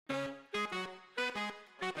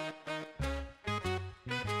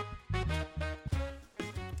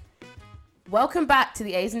Welcome back to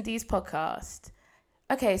the A's and D's podcast.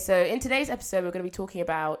 Okay, so in today's episode, we're going to be talking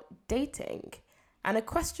about dating. And a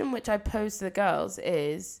question which I pose to the girls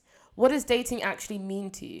is, what does dating actually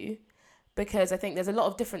mean to you? Because I think there's a lot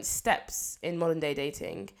of different steps in modern day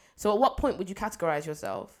dating. So at what point would you categorize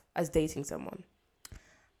yourself as dating someone?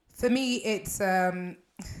 For me, it's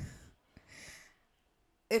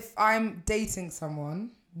if I'm dating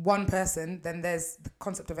someone, one person, then there's the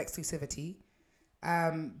concept of exclusivity.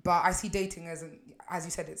 But I see dating as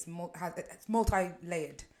you said, it's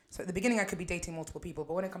multi-layered. So at the beginning, I could be dating multiple people,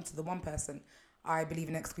 but when it comes to the one person, I believe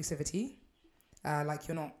in exclusivity. Like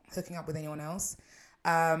you're not hooking up with anyone else.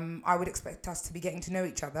 I would expect us to be getting to know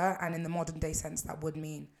each other, and in the modern day sense, that would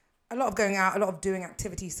mean a lot of going out, a lot of doing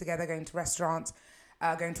activities together, going to restaurants,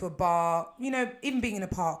 going to a bar, even being in a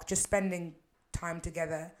park, just spending time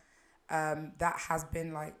together. That has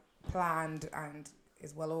been like planned and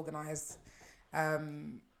is well organized.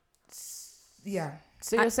 Yeah.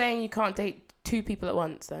 So you're saying you can't date two people at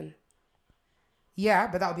once then? Yeah,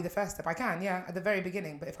 but that would be the first step. I can, yeah, at the very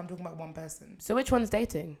beginning. But if I'm talking about one person, So which one's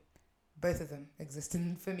dating? both of them exist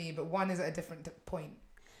for me, but one is at a different point.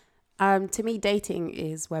 To me, dating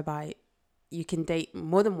is whereby you can date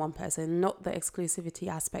more than one person, not the exclusivity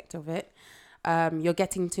aspect of it. You're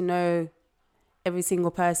getting to know every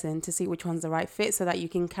single person to see which one's the right fit so that you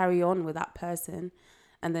can carry on with that person,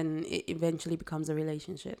 and then it eventually becomes a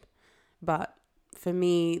relationship. But for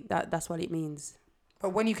me, that's what it means.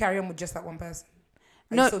 But when you carry on with just that one person,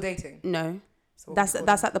 are No, you still dating? No. So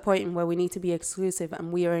That's at the point where we need to be exclusive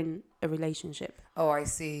and we are in a relationship. Oh, I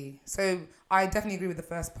see. So I definitely agree with the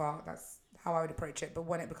first part. That's how I would approach it. But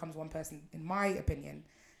when it becomes one person, in my opinion,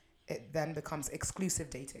 it then becomes exclusive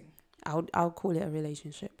dating. I'll call it a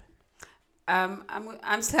relationship.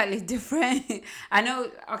 I'm slightly different. I know.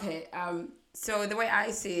 Okay. So the way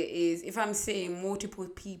I see it is, if I'm seeing multiple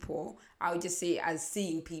people, I would just see it as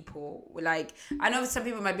seeing people. Like, I know some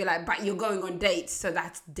people might be like, but you're going on dates, so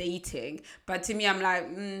that's dating. But to me, I'm like,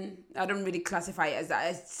 I don't really classify it as that.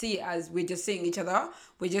 I see it as we're just seeing each other.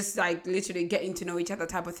 We're just like literally getting to know each other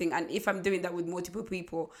type of thing. And if I'm doing that with multiple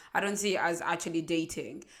people, I don't see it as actually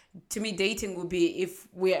dating. To me, dating would be if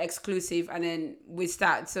we're exclusive and then we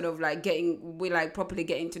start sort of like properly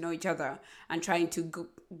getting to know each other and trying to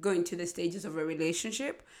go into the stages of a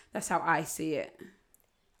relationship. That's how I see it.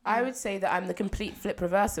 I would say that I'm the complete flip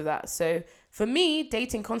reverse of that. So for me,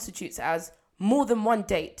 dating constitutes as more than one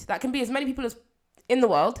date. That can be as many people as in the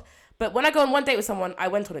world. But when I go on one date with someone, I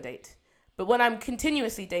went on a date. But when I'm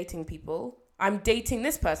continuously dating people, I'm dating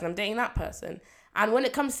this person, I'm dating that person. And when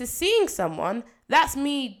it comes to seeing someone, that's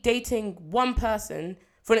me dating one person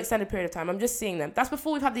for an extended period of time. I'm just seeing them. That's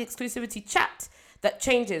before we've had the exclusivity chat that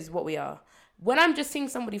changes what we are. When I'm just seeing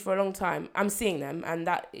somebody for a long time, I'm seeing them. And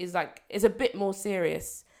that is is a bit more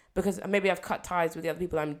serious because maybe I've cut ties with the other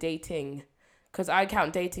people I'm dating. Because I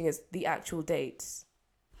count dating as the actual dates.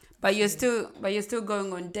 But you're still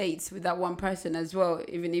going on dates with that one person as well,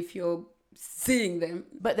 even if you're seeing them.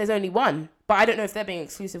 But there's only one. But I don't know if they're being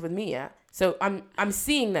exclusive with me yet. So I'm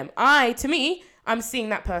seeing them. I'm seeing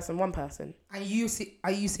that person, one person. And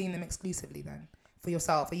are you seeing them exclusively then for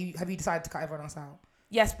yourself? Have you decided to cut everyone else out?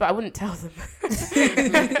 Yes, but I wouldn't tell them.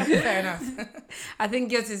 Fair enough. I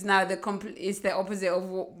think yours is now it's the opposite of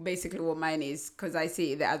what mine is, because I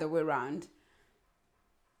see it the other way around.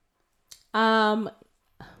 I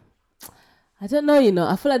don't know,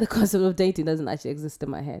 I feel like the concept of dating doesn't actually exist in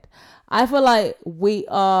my head. I feel like we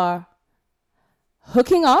are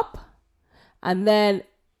hooking up and then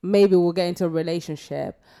maybe we'll get into a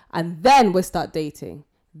relationship and then we start dating.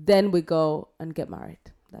 Then we go and get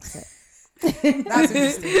married. That's it. That's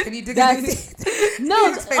interesting. Can you dig into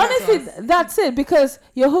No, honestly, that's it. Because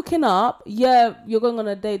you're hooking up, you're going on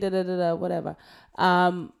a date, whatever.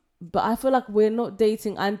 But I feel like we're not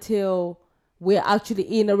dating until we're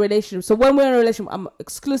actually in a relationship. So when we're in a relationship, I'm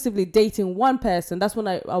exclusively dating one person. That's when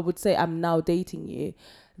I would say I'm now dating you.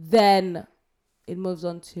 Then it moves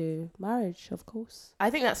on to marriage, of course. I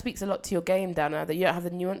think that speaks a lot to your game, Dana, that you don't have the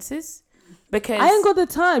nuances. Because I ain't got the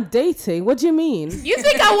time dating. What do you mean? You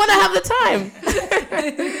think I want to have the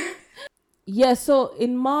time? Yeah, so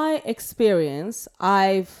in my experience,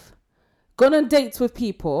 I've gone on dates with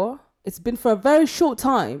people. It's been for a very short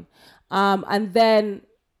time. And then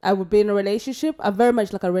I would be in a relationship. I'm very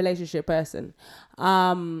much like a relationship person.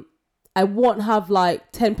 I won't have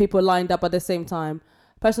like 10 people lined up at the same time.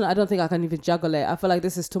 Personally, I don't think I can even juggle it. I feel like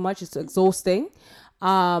this is too much. It's exhausting.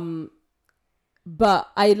 But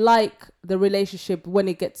I like the relationship when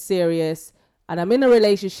it gets serious and I'm in a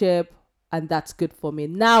relationship and that's good for me.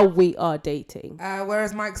 Now we are dating.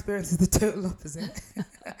 Whereas my experience is the total opposite.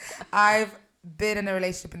 I've been in a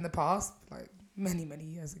relationship in the past, like many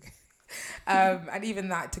years ago. And even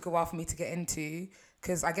that took a while for me to get into,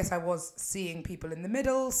 because I guess I was seeing people in the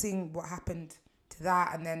middle, seeing what happened to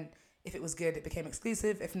that. And then if it was good, it became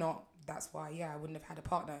exclusive. If not, that's why, I wouldn't have had a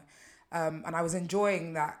partner. And I was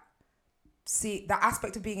enjoying that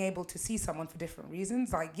aspect of being able to see someone for different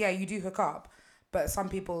reasons. Like, you do hook up, but some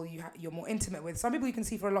people you're more intimate with. Some people you can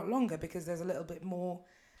see for a lot longer because there's a little bit more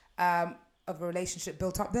of a relationship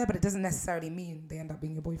built up there, but it doesn't necessarily mean they end up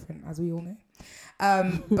being your boyfriend, as we all know.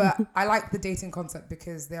 But I like the dating concept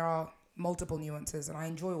because there are multiple nuances, and I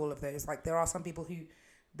enjoy all of those. Like, there are some people who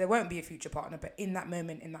there won't be a future partner, but in that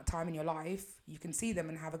moment, in that time in your life, you can see them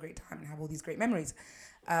and have a great time and have all these great memories.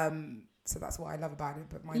 So that's what I love about it.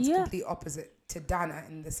 But mine's complete opposite to Dana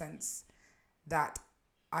in the sense that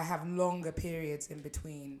I have longer periods in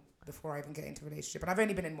between before I even get into a relationship, and I've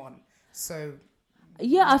only been in one. So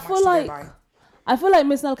I feel like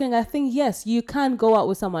Miss Nelking, I think yes, you can go out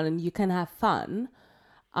with someone and you can have fun,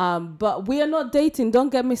 but we are not dating. Don't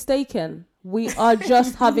get mistaken. We are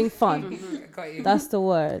just having fun. Got you. That's the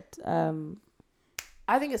word.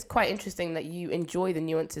 I think it's quite interesting that you enjoy the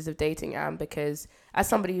nuances of dating, Anne, because as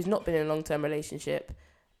somebody who's not been in a long-term relationship,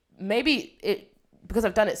 because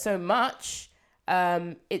I've done it so much,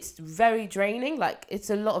 it's very draining. Like, it's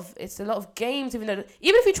a lot of games. Even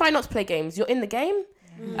if you try not to play games, you're in the game.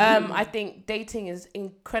 I think dating is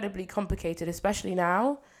incredibly complicated, especially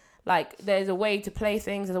now. Like, there's a way to play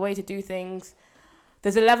things, there's a way to do things.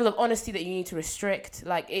 There's a level of honesty that you need to restrict.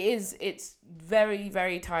 Like, it's very,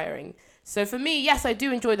 very tiring. So for me, yes, I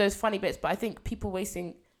do enjoy those funny bits, but I think people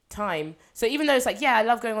wasting time. So even though it's like, I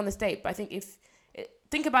love going on this date, but I think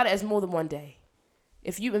think about it as more than one day.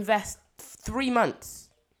 If you invest 3 months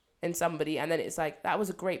in somebody and then it's like, that was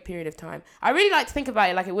a great period of time. I really like to think about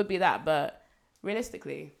it like it would be that, but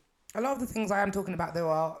realistically. A lot of the things I am talking about, though,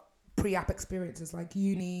 are pre-app experiences like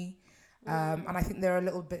uni. And I think they're a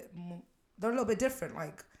little bit different.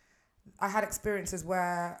 Like, I had experiences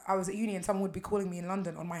where I was at uni and someone would be calling me in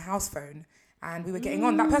London on my house phone and we were getting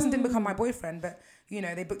on. That person didn't become my boyfriend, but,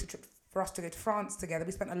 they booked a trip for us to go to France together.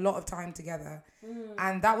 We spent a lot of time together.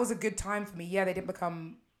 And that was a good time for me. Yeah, they didn't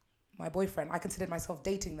become my boyfriend. I considered myself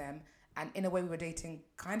dating them. And in a way, we were dating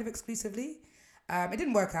kind of exclusively. It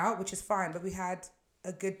didn't work out, which is fine, but we had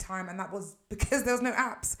a good time. And that was because there was no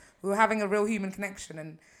apps. We were having a real human connection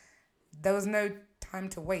and there was no time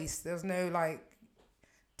to waste. There was no, like,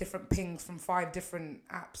 different pings from 5 different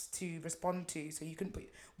apps to respond to. So you can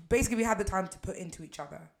basically we had the time to put into each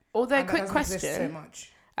other. Although, quick question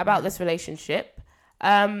about this relationship.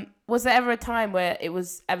 Was there ever a time where it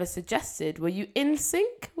was ever suggested? Were you in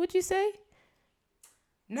sync, would you say?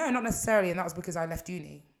 No, not necessarily. And that was because I left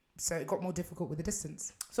uni. So it got more difficult with the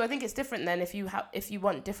distance. So I think it's different then if you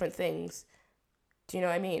want different things. Do you know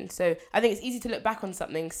what I mean? So I think it's easy to look back on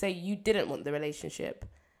something, say you didn't want the relationship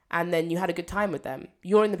and then you had a good time with them.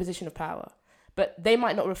 You're in the position of power. But they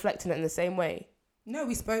might not reflect on it in the same way. No,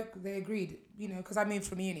 we spoke. They agreed, because I moved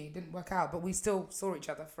from uni. It didn't work out, but we still saw each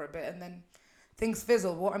other for a bit and then things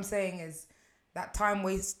fizzled. What I'm saying is that time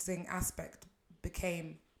wasting aspect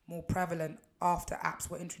became more prevalent after apps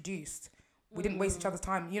were introduced. We didn't waste each other's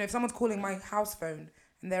time. If someone's calling my house phone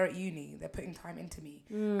and they're at uni, they're putting time into me.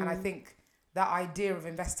 And I think that idea of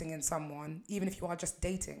investing in someone, even if you are just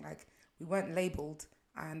dating, like, we weren't labelled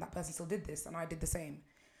and that person still did this and I did the same.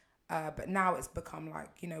 But now it's become like,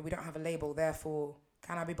 we don't have a label, therefore,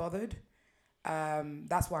 can I be bothered?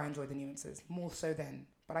 That's why I enjoy the nuances, more so then.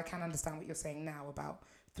 But I can understand what you're saying now about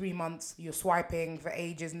 3 months, you're swiping for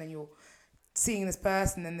ages and then you're seeing this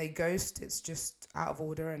person and they ghost. It's just out of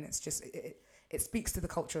order and it's just, it speaks to the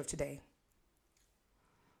culture of today.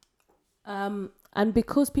 And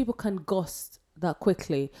because people can ghost that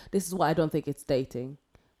quickly, this is why I don't think it's dating.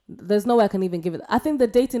 There's no way I can even give it. I think the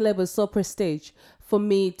dating level is so prestige for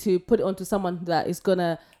me to put it onto someone that is going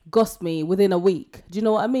to ghost me within a week. Do you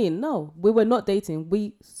know what I mean? No, we were not dating.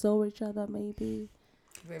 We saw each other maybe.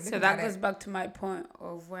 So that goes back to my point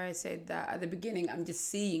of where I said that at the beginning, I'm just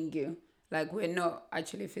seeing you. Like, we're not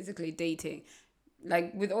actually physically dating.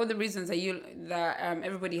 Like, with all the reasons that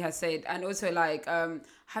everybody has said, and also like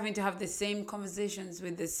having to have the same conversations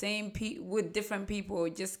with the same with different people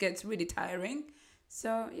just gets really tiring.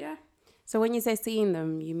 So yeah. So when you say seeing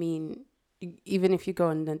them, you mean even if you go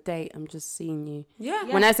on a date, I'm just seeing you. Yeah.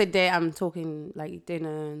 When I say date, I'm talking like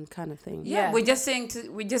dinner and kind of thing. Yeah. We're just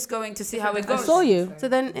going to see how it goes. I saw you. So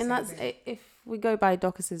then, if we go by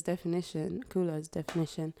Dorcas's definition, Kula's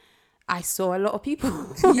definition, I saw a lot of people.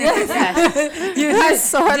 Yes. Did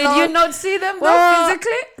you not see them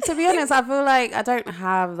physically? To be honest, I feel like I don't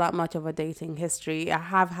have that much of a dating history. I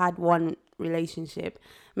have had one relationship.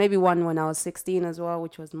 Maybe one when I was 16 as well,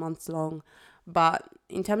 which was months long. But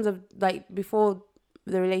in terms of like before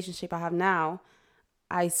the relationship I have now,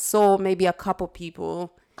 I saw maybe a couple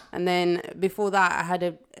people. And then before that, I had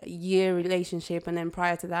a year relationship. And then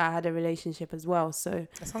prior to that, I had a relationship as well. So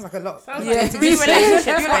That sounds like a lot. Sounds Yeah. like 3 relationships.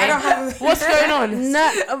 You're like, I don't have What's going on?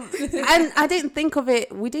 no, and I didn't think of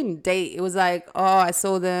it. We didn't date. It was like, oh, I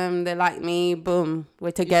saw them. They like me. Boom, we're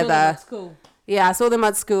You saw them together. at school. Yeah, I saw them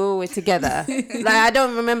at school. We're together. Like I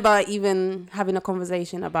don't remember even having a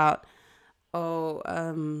conversation about,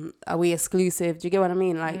 are we exclusive? Do you get what I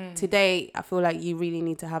mean? Like today, I feel like you really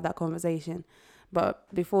need to have that conversation.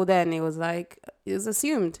 But before then, it was like, it was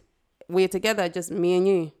assumed we're together, just me and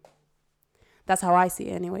you. That's how I see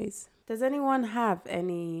it anyways. Does anyone have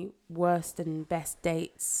any worst and best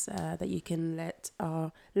dates that you can let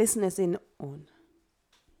our listeners in on?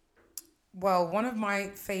 Well, one of my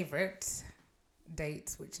favorite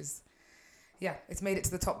dates, which is, it's made it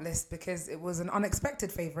to the top list because it was an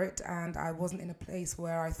unexpected favorite and I wasn't in a place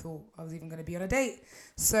where I thought I was even going to be on a date.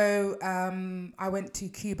 So I went to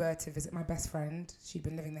Cuba to visit my best friend. She'd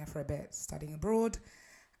been living there for a bit, studying abroad.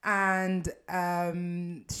 And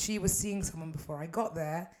she was seeing someone before I got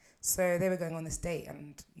there. So they were going on this date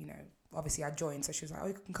and, obviously I joined. So she was like, oh,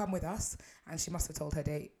 you can come with us. And she must have told her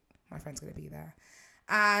date, my friend's going to be there.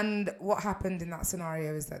 And what happened in that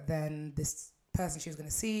scenario is that then this person she was going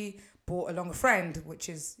to see brought along a friend, which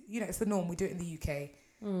is, it's the norm. We do it in the UK.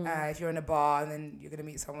 If you're in a bar and then you're going to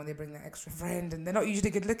meet someone, they bring their extra friend and they're not usually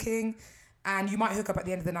good looking. And you might hook up at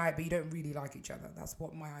the end of the night, but you don't really like each other. That's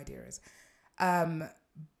what my idea is.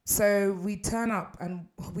 So we turn up and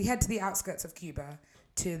we head to the outskirts of Cuba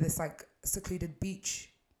to this like secluded beach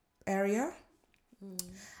area.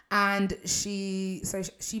 And she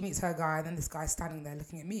meets her guy and then this guy's standing there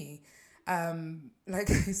looking at me. Like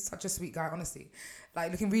he's such a sweet guy, honestly,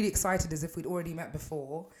 like looking really excited as if we'd already met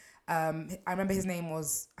before. I remember his name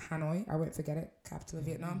was Hanoi. I won't forget it. Capital of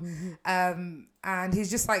Vietnam. And he's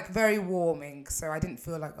just like very warming. So I didn't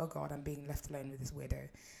feel like, oh God, I'm being left alone with this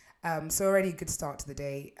weirdo. So already a good start to the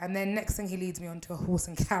day. And then next thing he leads me onto a horse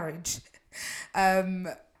and carriage.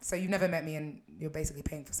 So you've never met me and you're basically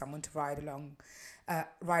paying for someone to ride along,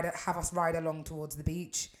 have us ride along towards the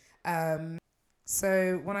beach.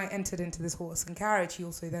 So when I entered into this horse and carriage, he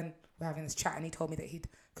also then, we're having this chat and he told me that he'd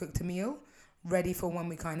cooked a meal ready for when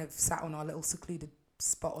we kind of sat on our little secluded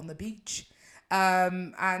spot on the beach.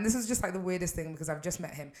 And this was just like the weirdest thing because I've just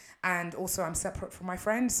met him. And also I'm separate from my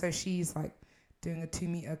friend. So she's like doing a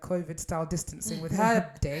 2-meter COVID style distancing with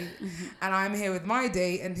her date. And I'm here with my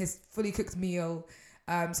date and his fully cooked meal.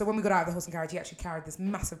 So when we got out of the horse and carriage, he actually carried this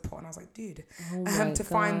massive pot. And I was like, dude, to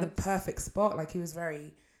find the perfect spot. Like he was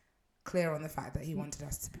very clear on the fact that he wanted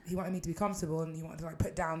me to be comfortable and he wanted to like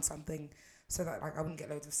put down something so that like I wouldn't get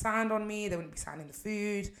loads of sand on me, there wouldn't be sand in the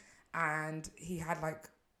food, and he had like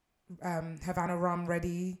Havana rum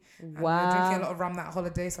ready. And we were drinking a lot of rum that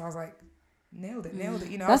holiday, so I was like, nailed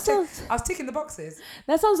it. I was ticking the boxes.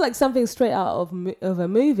 That sounds like something straight out of a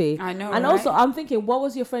movie. I know, And right? also, I'm thinking, what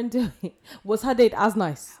was your friend doing? Was her date as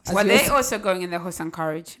nice? As Were yours? they also going in the horse and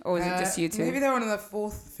carriage, or was it just you two? Maybe they were on the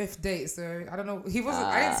 4th, 5th date, so I don't know. He wasn't.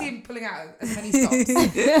 I didn't see him pulling out as many stops.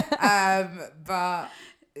 But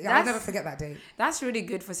I'll never forget that date. That's really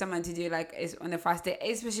good for someone to do, like, is on the first date,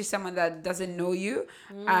 especially someone that doesn't know you,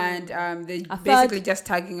 and they're basically just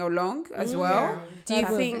tagging along as well. Do you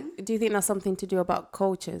think that's something to do about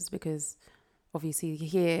cultures? Because obviously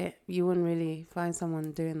here you wouldn't really find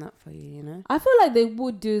someone doing that for you, I feel like they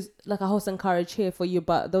would do like a horse and carriage here for you,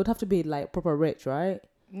 but they would have to be like proper rich, right?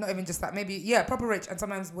 Not even just that. Maybe, proper rich. And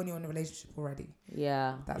sometimes when you're in a relationship already,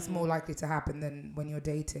 that's more likely to happen than when you're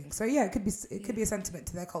dating. So it could be a sentiment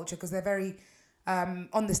to their culture because they're very,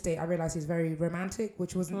 on this date, I realized he's very romantic,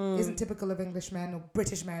 which isn't typical of English men or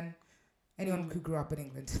British men. Anyone who grew up in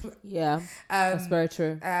England. That's very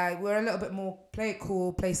true. We're a little bit more play it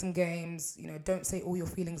cool, play some games, don't say all your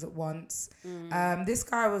feelings at once. This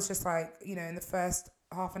guy was just like, in the first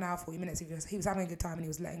half an hour, 40 minutes, he was having a good time and he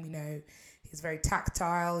was letting me know. He's very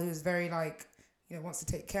tactile. He was very like, wants to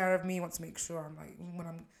take care of me, wants to make sure I'm like, when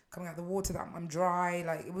I'm coming out of the water that I'm dry.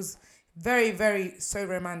 Like it was very, very so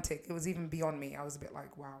romantic. It was even beyond me. I was a bit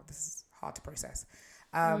like, wow, this is hard to process.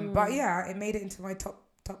 But it made it into my top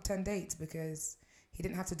 10 dates because he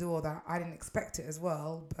didn't have to do all that. I didn't expect it as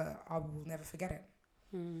well, but I will never forget it.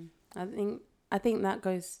 I think that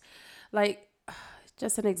goes like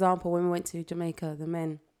just an example. When we went to Jamaica, the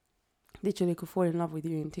men literally could fall in love with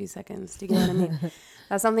you in 2 seconds. Do you get what I mean?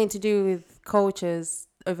 That's something to do with cultures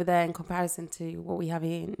over there in comparison to what we have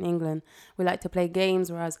here in England. We like to play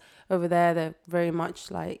games, whereas over there they're very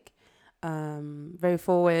much like very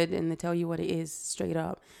forward, and they tell you what it is straight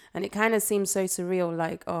up. And it kind of seems so surreal,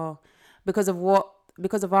 like, oh, because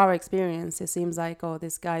of our experience, it seems like, oh,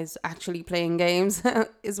 this guy's actually playing games.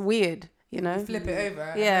 It's weird, you know? You flip it over.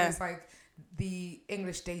 And Yeah. then it's like the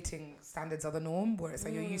English dating standards are the norm, where it's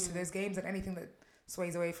like you're used to those games, and anything that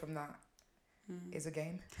sways away from that is a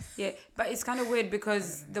game. Yeah, but it's kind of weird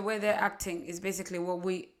because the way they're acting is basically what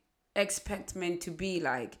we expect men to be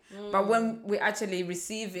like. But when we actually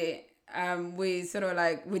receive it, we sort of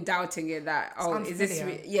like, we're doubting it, that, oh, is this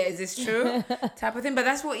unfamiliar. is this true type of thing. But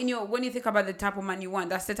that's what, when you think about the type of man you want,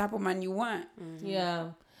 that's the type of man you want.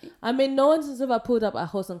 Yeah. I mean, no one's ever pulled up a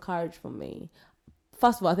horse and carriage for me.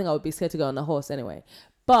 First of all, I think I would be scared to go on a horse anyway.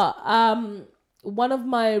 But one of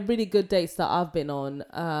my really good dates that I've been on,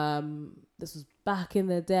 this was back in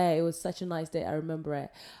the day. It was such a nice date. I remember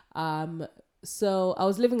it. So I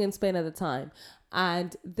was living in Spain at the time.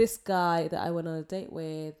 And this guy that I went on a date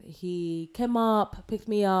with, he came up, picked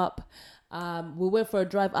me up. We went for a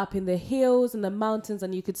drive up in the hills and the mountains,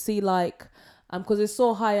 and you could see like, because it's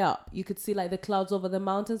so high up, you could see like the clouds over the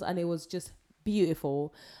mountains, and it was just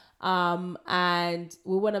beautiful. And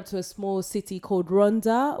we went up to a small city called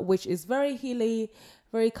Ronda, which is very hilly,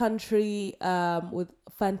 very country, with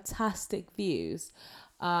fantastic views.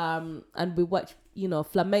 And we watched,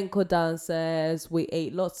 flamenco dances. We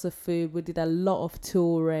ate lots of food. We did a lot of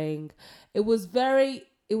touring. It was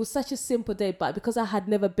such a simple day, but because I had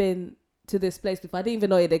never been to this place before, I didn't even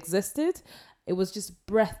know it existed. It was just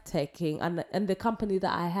breathtaking. And the company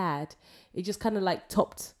that I had, it just kind of like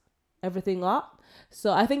topped everything up.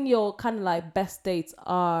 So I think your kind of like best dates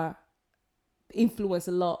are influenced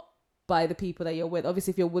a lot by the people that you're with.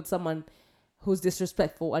 Obviously, if you're with someone who's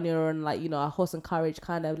disrespectful and you're on like, a horse and carriage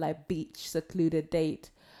kind of like beach secluded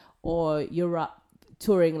date, or you're up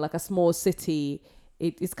touring like a small city,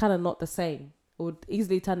 it's kind of not the same. It would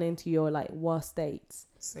easily turn into your like worst dates.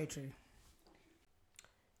 So true.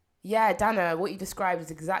 Yeah, Dana, what you described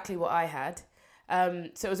is exactly what I had.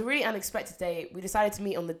 So it was a really unexpected date. We decided to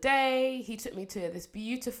meet on the day. He took me to this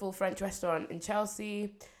beautiful French restaurant in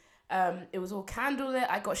Chelsea. It was all candlelit.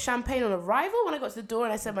 I got champagne on arrival when I got to the door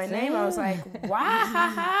and I said my name. I was like,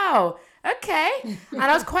 wow, okay. And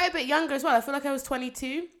I was quite a bit younger as well. I feel like I was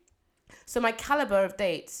 22. So my caliber of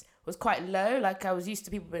dates was quite low. Like, I was used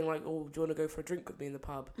to people being like, oh, do you want to go for a drink with me in the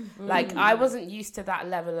pub? Like, I wasn't used to that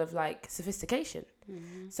level of like sophistication.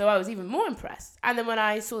 So I was even more impressed. And then when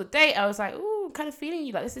I saw the date, I was like, ooh, kind of feeling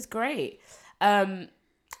you. Like, this is great.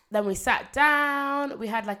 Then we sat down. We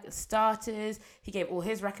had like starters. He gave all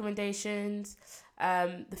his recommendations.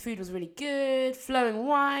 The food was really good. Flowing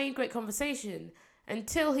wine, great conversation.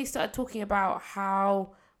 Until he started talking about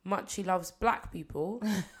how much he loves black people.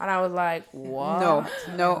 And I was like, what?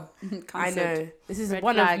 No. I know. This is Red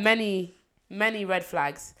one flag. of many, many red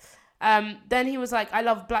flags. Then he was like, I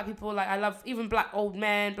love black people. Like, I love even black old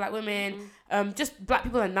men, black women. Just black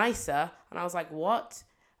people are nicer. And I was like, what?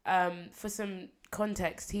 For some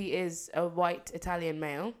context, he is a white Italian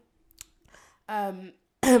male.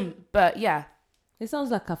 But yeah. It sounds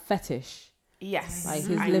like a fetish. Yes. Like he's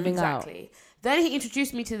living out. Exactly. Then he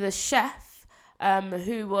introduced me to the chef,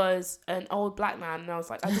 who was an old black man. And I was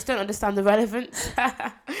like, I just don't understand the relevance.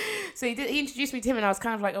 So he introduced me to him, and I was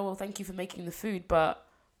kind of like, oh, well, thank you for making the food, but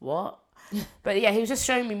what? But yeah, he was just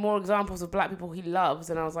showing me more examples of black people he loves,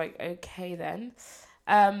 and I was like, okay then.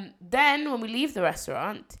 Then when we leave the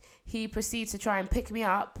restaurant, he proceeds to try and pick me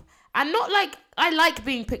up. And not like, I like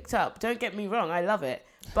being picked up, don't get me wrong, I love it.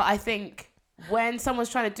 But I think when someone's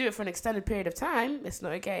trying to do it for an extended period of time, it's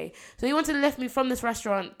not okay. So he wanted to lift me from this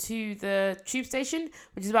restaurant to the tube station,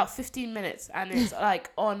 which is about 15 minutes. And it's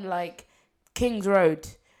like on like King's Road.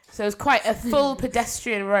 So it's quite a full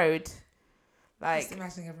pedestrian road. Like, Just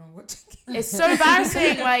imagining everyone watching. it's so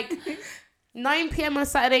embarrassing. Like, 9 p.m. on a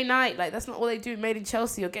Saturday night. Like, that's not all they do. Made in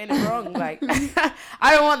Chelsea. You're getting it wrong. Like,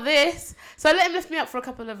 I don't want this. So I let him lift me up for a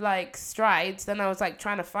couple of like strides. Then I was like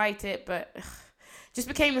trying to fight it, but just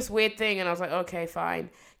became this weird thing. And I was like, okay, fine.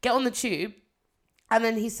 Get on the tube. And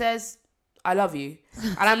then he says, I love you.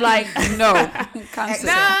 And I'm like, No. Cancel.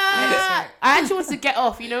 nah. Exit. I actually wanted to get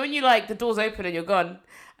off. You know, when you like, the door's open and you're gone.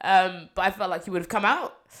 But I felt like he would have come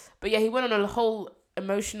out. But yeah, he went on a whole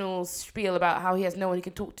emotional spiel about how he has no one he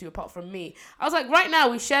can talk to apart from me. I was like, right now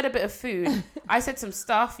we shared a bit of food. I said some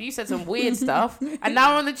stuff. You said some weird stuff. And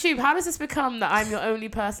now we're on the tube. How does this become that I'm your only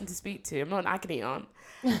person to speak to? I'm not an agony aunt.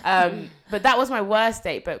 But that was my worst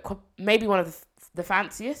date, but maybe one of the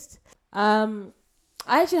fanciest. I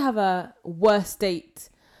actually have a worst date.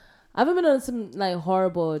 I haven't been on some like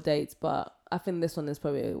horrible dates, but I think this one is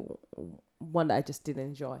probably one that I just didn't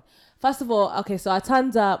enjoy. First of all, okay, so I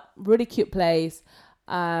turned up, really cute place.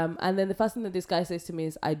 And then the first thing that this guy says to me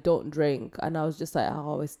is, I don't drink. And I was just like,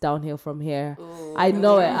 oh, it's downhill from here. Ooh. I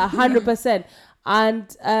know it 100%.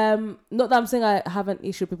 And not that I'm saying I have an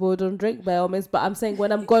issue with people who don't drink by all means, but I'm saying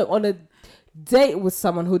when I'm going on a date with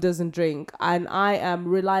someone who doesn't drink and I am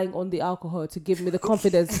relying on the alcohol to give me the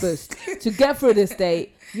confidence boost to get through this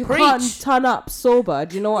date, you can't turn up sober.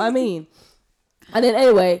 Do you know what I mean? And then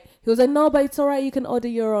anyway, he was like, no, but it's all right. You can order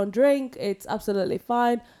your own drink. It's absolutely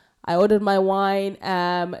fine. I ordered my wine.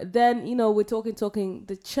 Then, you know, we're talking.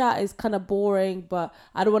 The chat is kind of boring, but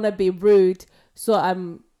I don't want to be rude. So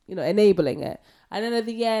I'm, you know, enabling it. And then at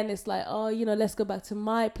the end, it's like, oh, you know, let's go back to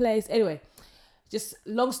my place. Anyway, just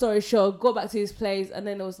long story short, go back to his place. And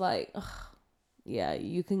then it was like, ugh, yeah,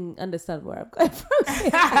 you can understand where I'm going from.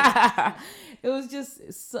 It was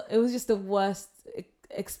just the worst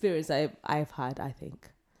experience I've had, I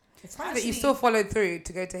think. It's funny that you still followed through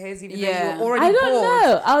to go to his, even though Yeah. you were already I don't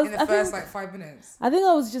bored know. in the first 5 minutes. I think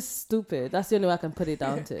I was just stupid. That's the only way I can put it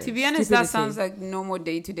down to. To be honest, that Stupidity. sounds like normal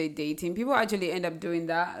day-to-day dating. People actually end up doing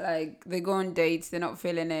that. Like, they go on dates, they're not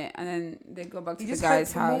feeling it, and then they go back to You the just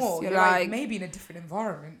guy's hope for house. more. You're You're like, like, maybe in a different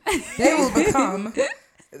environment, they will become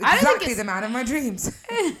exactly the man of my dreams.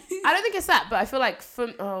 I don't think it's that, but I feel like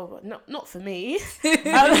not for me.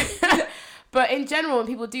 But in general, when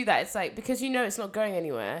people do that, it's like, because you know it's not going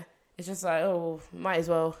anywhere, it's just like, oh, might as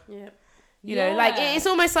well. Yeah. You know, like it's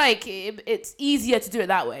almost like it's easier to do it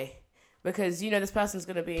that way because you know this person's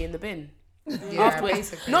gonna be in the bin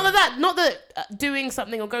afterwards. Basically. Not that doing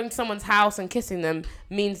something or going to someone's house and kissing them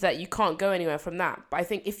means that you can't go anywhere from that. But I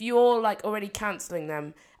think if you're like already cancelling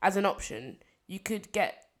them as an option, you could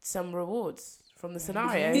get some rewards from the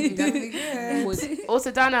scenario. You definitely did. Also,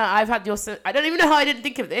 Dana, I've had I don't even know how I didn't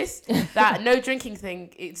think of this. That no drinking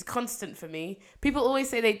thing, it's constant for me. People always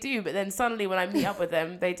say they do, but then suddenly when I meet up with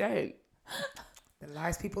them, they don't. The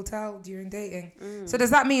lies people tell during dating. So does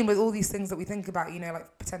that mean with all these things that we think about, you know,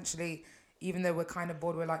 like potentially, even though we're kind of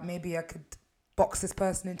bored, we're like, maybe I could box this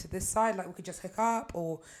person into this side, like we could just hook up,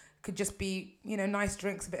 or could just be, you know, nice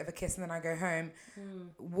drinks, a bit of a kiss, and then I go home.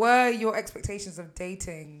 Were your expectations of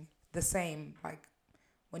dating the same, like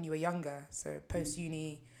when you were younger, so post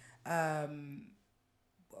uni?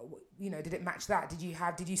 You know, did it match that?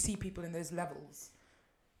 Did you see people in those levels,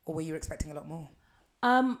 or were you expecting a lot more?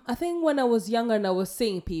 I think when I was younger and I was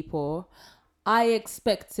seeing people, I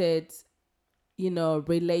expected, you know,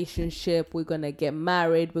 relationship, we're going to get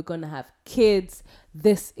married, we're going to have kids.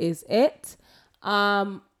 This is it.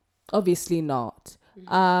 Obviously not.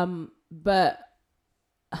 But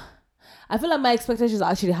I feel like my expectations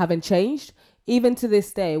actually haven't changed. Even to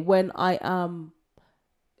this day, when I am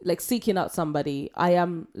like seeking out somebody, I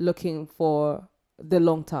am looking for the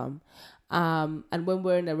long term. And when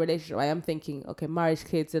we're in a relationship, I am thinking, okay, marriage,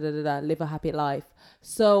 kids, live a happy life.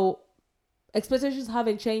 So expectations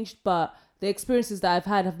haven't changed, but the experiences that I've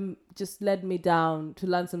had have just led me down to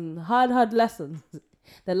learn some hard lessons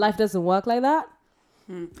that life doesn't work like that.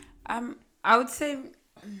 I would say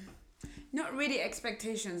not really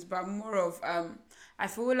expectations, but more of I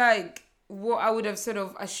feel like what I would have sort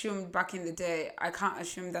of assumed back in the day, I can't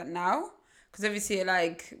assume that now. Because obviously,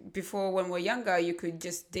 like, before when we're younger, you could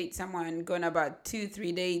just date someone, go on about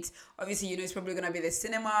 2-3 dates. Obviously, you know, it's probably going to be the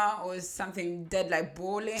cinema or something dead like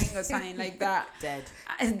bowling or something like that. Dead.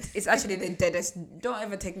 And it's actually the deadest. Don't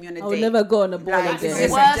ever take me on a I will date. never go on a ball Like, again. It's the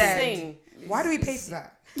It's worst dead. thing. Why do we pay for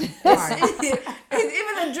that? Why?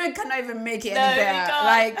 Even the drink cannot even make it No, any you better.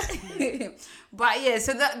 can't. Like, but yeah,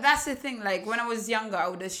 so that's the thing. Like, when I was younger, I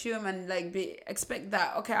would assume and like expect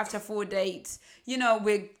that, okay, after 4 dates, you know,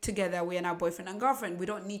 we're together, we're now boyfriend and girlfriend. We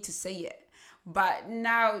don't need to say it. But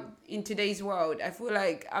now in today's world, I feel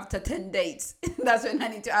like after 10 dates, that's when I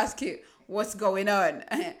need to ask you what's going on.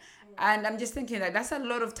 And I'm just thinking like that's a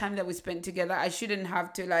lot of time that we spend together. I shouldn't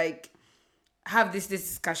have to like have this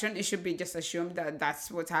discussion. It should be just assumed that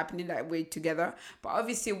that's what's happening, that we're together. But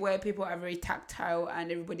obviously where people are very tactile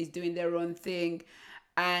and everybody's doing their own thing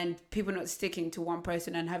and people not sticking to one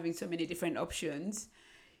person and having so many different options,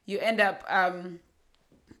 you end up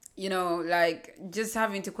you know, like just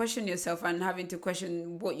having to question yourself and having to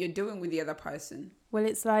question what you're doing with the other person. Well,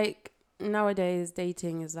 it's like nowadays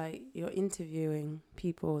dating is like you're interviewing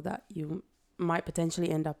people that you might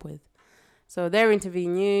potentially end up with. So they're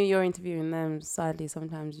interviewing you, you're interviewing them. Sadly,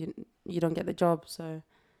 sometimes you don't get the job. So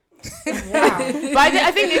Wow. But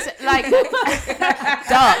I think it's like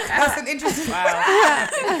dark. That's an interesting Wow.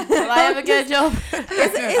 Will I ever get a job?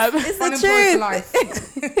 it's the unemployed for truth. life.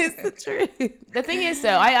 It's the truth. The thing is, though,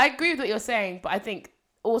 I agree with what you're saying, but I think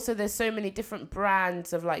also there's so many different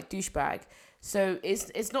brands of like douchebag. So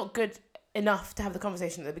it's not good enough to have the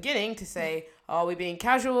conversation at the beginning to say, Are we being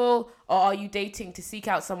casual, or are you dating to seek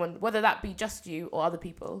out someone, whether that be just you or other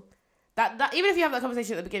people? That even if you have that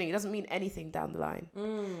conversation at the beginning, it doesn't mean anything down the line.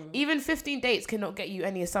 Even 15 dates cannot get you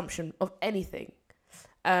any assumption of anything.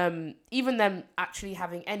 Even them actually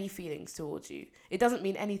having any feelings towards you, it doesn't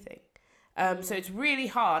mean anything. So it's really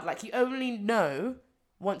hard. Like, you only know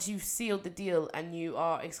once you've sealed the deal and you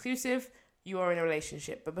are exclusive, you are in a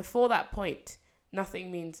relationship. But before that point,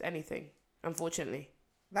 nothing means anything, unfortunately.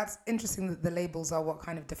 That's interesting that the labels are what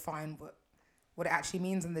kind of define what it actually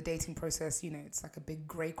means in the dating process. You know, it's like a big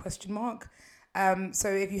grey question mark. So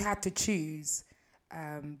if you had to choose,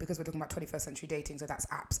 because we're talking about 21st century dating, so that's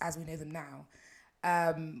apps as we know them now,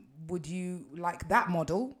 would you like that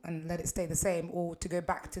model and let it stay the same, or to go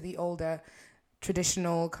back to the older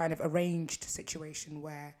traditional kind of arranged situation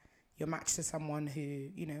where you're matched to someone who,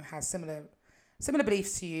 you know, has similar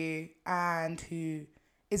beliefs to you and who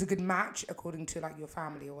is a good match according to like your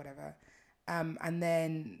family or whatever, and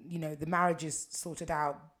then, you know, the marriage is sorted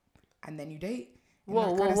out and then you date?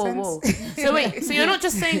 Whoa. So wait, so you're not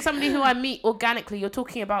just saying somebody who I meet organically, you're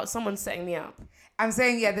talking about someone setting me up? I'm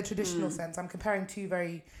saying, yeah, the traditional sense. I'm comparing two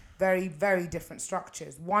very, very, very different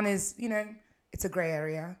structures. One is, you know, it's a grey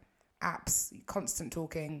area, apps, constant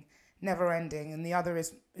talking, never ending. And the other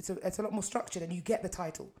is, it's a lot more structured, and you get the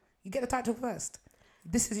title. You get the title first.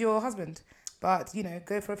 This is your husband. But, you know,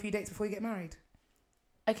 go for a few dates before you get married.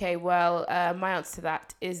 Okay, well, my answer to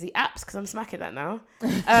that is the apps, because I'm smacking that now.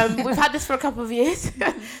 We've had this for a couple of years.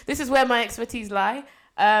 This is where my expertise lie.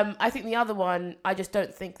 I think the other one, I just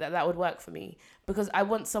don't think that would work for me, because I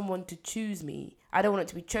want someone to choose me. I don't want it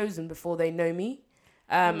to be chosen before they know me.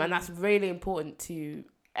 And that's really important to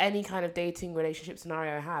any kind of dating relationship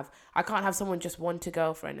scenario I have. I can't have someone just want a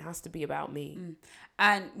girlfriend. It has to be about me.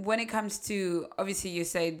 And when it comes to, obviously you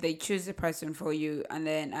say they choose the person for you and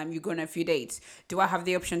then you go on a few dates. Do I have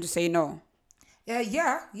the option to say no? Yeah,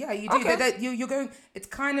 you do. Okay. You're going, it's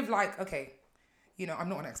kind of like, okay, you know, I'm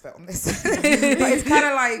not an expert on this, but it's kind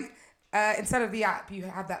of like, instead of the app, you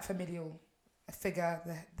have that familial figure,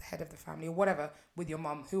 the head of the family or whatever, with your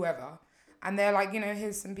mum, whoever. And they're like, you know,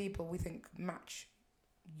 here's some people we think match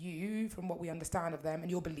you from what we understand of them and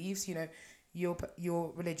your beliefs. You know,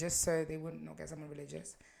 you're religious, so they wouldn't not get someone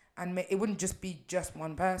religious. And it wouldn't just be just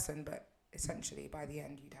one person, but essentially by the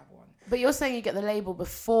end you'd have one. But you're saying you get the label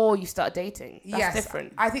before you start dating. That's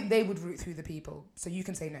different. I think they would root through the people. So you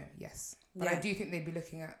can say no, yes. But Yeah. I do think they'd be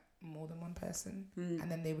looking at more than one person, and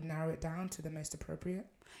then they would narrow it down to the most appropriate.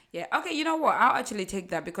 Yeah. Okay, you know what? I'll actually take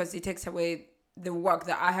that, because it takes away the work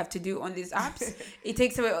that I have to do on these apps. It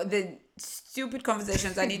takes away the stupid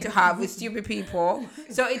conversations I need to have with stupid people.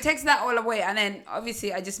 So it takes that all away. And then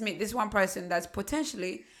obviously I just meet this one person that's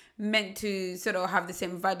potentially meant to sort of have the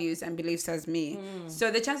same values and beliefs as me. So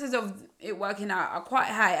the chances of it working out are quite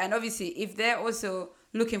high. And obviously if they're also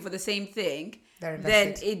looking for the same thing,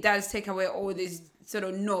 then it does take away all this sort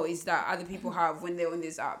of noise that other people have when they're on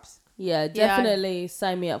these apps. Yeah, definitely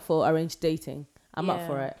sign me up for arranged dating. I'm up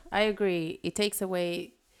for it. I agree. It takes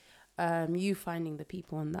away you finding the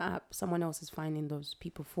people on the app. Someone else is finding those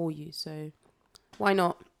people for you. So why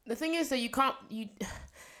not? The thing is that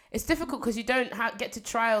it's difficult because you don't get to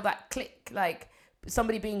trial that click, like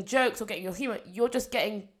somebody being jokes or getting your humor. You're just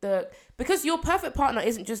getting because your perfect partner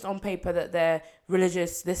isn't just on paper that they're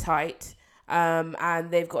religious, this height,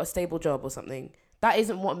 and they've got a stable job or something. That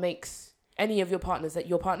isn't what makes any of your partners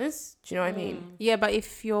your partners. Do you know what I mean? Yeah, but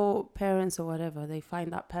if your parents or whatever, they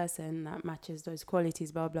find that person that matches those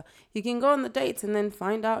qualities, blah, blah, you can go on the dates and then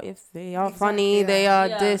find out if they are funny, they are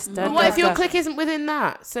this, that. But what if your clique isn't within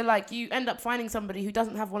that? So like you end up finding somebody who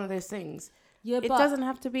doesn't have one of those things. Yeah, It doesn't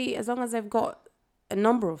have to be, as long as they've got a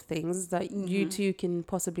number of things that you two can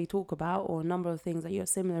possibly talk about, or a number of things that you're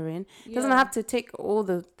similar in. It doesn't have to tick all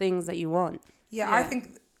the things that you want. Yeah, I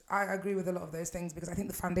think I agree with a lot of those things, because I think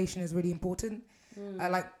the foundation is really important.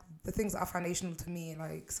 Like the things that are foundational to me,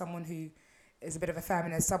 like someone who is a bit of a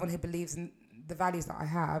feminist, someone who believes in the values that I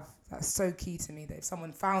have, that's so key to me, that if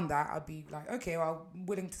someone found that, I'd be like, okay, well, I'm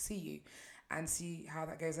willing to see you and see how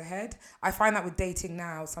that goes ahead. I find that with dating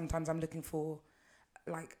now, sometimes I'm looking for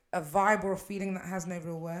like a vibe or a feeling that has no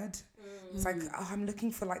real word. It's like, I'm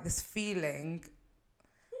looking for like this feeling.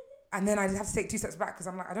 And then I have to take 2 steps back, because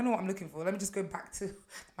I'm like, I don't know what I'm looking for. Let me just go back to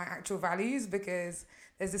my actual values, because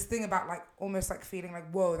there's this thing about like almost like feeling like,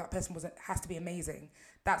 whoa, that person has to be amazing.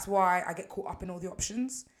 That's why I get caught up in all the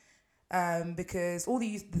options, because all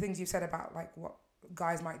the things you've said about like what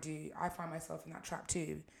guys might do, I find myself in that trap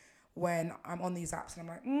too, when I'm on these apps and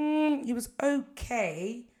I'm like, he was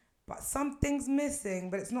okay, but something's missing.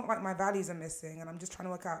 But it's not like my values are missing, and I'm just trying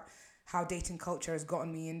to work out how dating culture has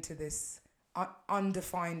gotten me into this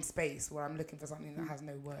undefined space where I'm looking for something that has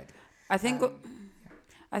no word. I think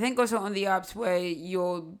I think also on the apps where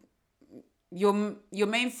your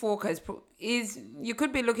main focus is, you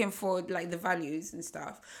could be looking for like the values and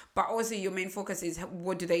stuff, but also your main focus is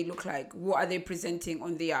what do they look like, what are they presenting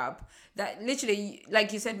on the app. That literally,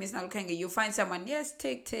 like you said, Miss Nalukenge, you find someone, yes,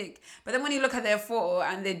 tick, but then when you look at their photo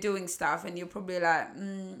and they're doing stuff and you're probably like,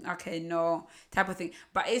 okay, no, type of thing.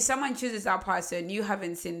 But if someone chooses that person, you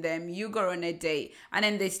haven't seen them, you go on a date and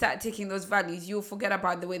then they start taking those values, you'll forget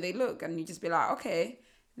about the way they look and you just be like, okay,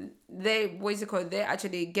 they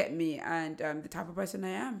actually get me and the type of person I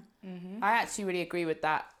am. I actually really agree with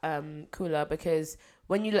that, Kula, because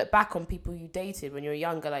when you look back on people you dated when you were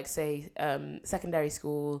younger, like say secondary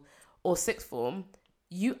school or sixth form,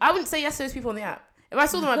 I wouldn't say yes to those people on the app. If I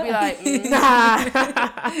saw them, I'd be like, nah.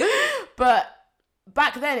 But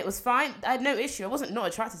back then it was fine. I had no issue. I wasn't not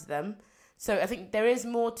attracted to them. So I think there is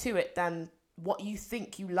more to it than what you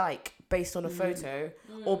think you like based on a photo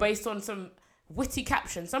or based on some witty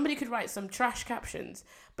caption. Somebody could write some trash captions,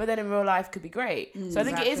 but then in real life could be great. So I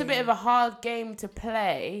think it is a bit of a hard game to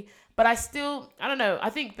play, but I don't know. I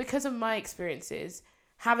think because of my experiences,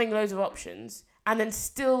 having loads of options and then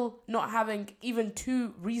still not having even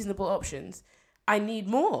 2 reasonable options, I need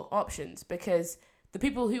more options because the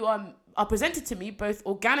people who are presented to me both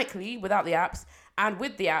organically without the apps and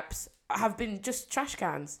with the apps have been just trash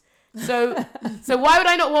cans. So why would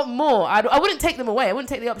I not want more? I wouldn't take them away. I wouldn't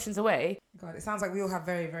take the options away. God, it sounds like we all have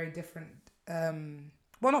very, very different.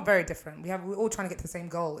 Well, not very different. We're all trying to get to the same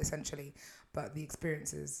goal essentially, but the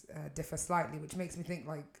experiences differ slightly, which makes me think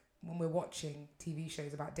like when we're watching TV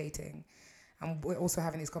shows about dating, and we're also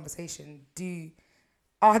having this conversation.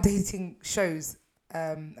 Are dating shows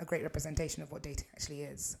a great representation of what dating actually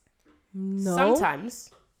is? No.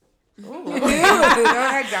 Sometimes. Go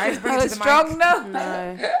ahead, guys. Bring it to the Strong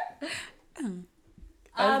mic.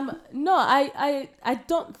 no. No, I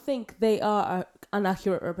don't think they are an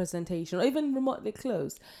accurate representation or even remotely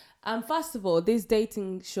close. First of all, these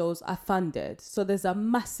dating shows are funded, so there's a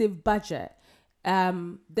massive budget.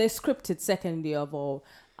 They're scripted. Secondly of all,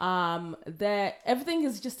 everything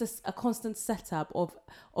is just a constant setup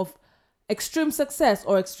of extreme success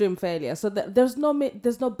or extreme failure. So there's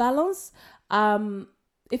no balance.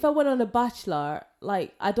 If I went on a Bachelor,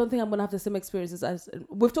 like, I don't think I'm going to have the same experiences as...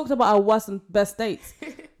 We've talked about our worst and best dates.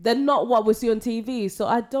 They're not what we see on TV. So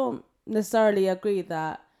I don't necessarily agree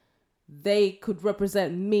that they could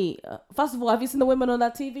represent me. First of all, have you seen the women on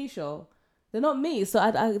that TV show? They're not me.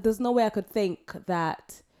 So there's no way I could think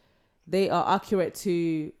that they are accurate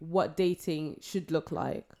to what dating should look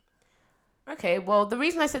like. Okay, well, the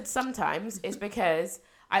reason I said sometimes is because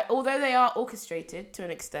although they are orchestrated to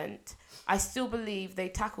an extent, I still believe they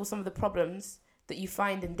tackle some of the problems that you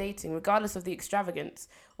find in dating, regardless of the extravagance.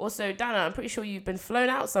 Also, Dana, I'm pretty sure you've been flown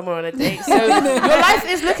out somewhere on a date, so your life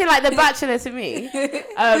is looking like The Bachelor to me.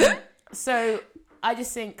 So I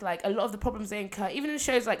just think like a lot of the problems they incur, even in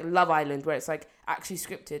shows like Love Island, where it's like actually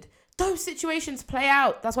scripted, those situations play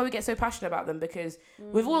out. That's why we get so passionate about them, because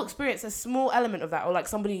we've all experienced a small element of that, or like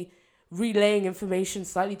somebody relaying information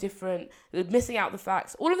slightly different, missing out the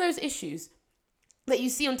facts. All of those issues that you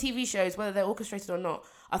see on TV shows, whether they're orchestrated or not,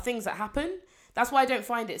 are things that happen. That's why I don't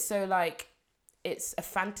find it so like it's a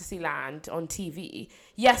fantasy land on TV.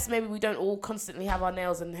 Yes, maybe we don't all constantly have our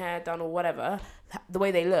nails and hair done or whatever, the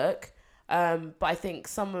way they look. But I think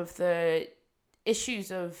some of the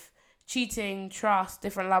issues of cheating, trust,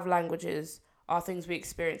 different love languages are things we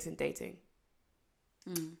experience in dating.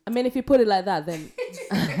 I mean, if you put it like that, then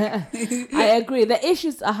I agree. The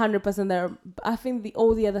issues 100% there. I think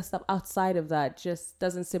all the other stuff outside of that just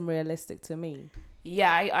doesn't seem realistic to me.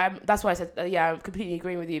 Yeah, I'm. That's why I said, I'm completely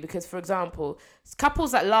agreeing with you, because, for example,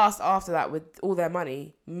 couples that last after that with all their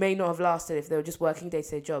money may not have lasted if they were just working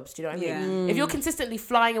day-to-day jobs. Do you know what I mean? If you're consistently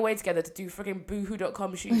flying away together to do freaking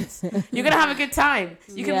boohoo.com shoots, you're going to have a good time.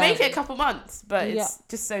 You can make it a couple months, but it's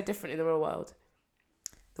just so different in the real world.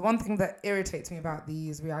 The one thing that irritates me about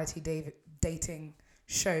these reality dating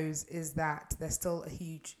shows is that there's still a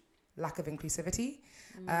huge lack of inclusivity.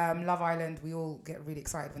 Love Island, we all get really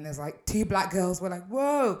excited when there's like 2 black girls. We're like,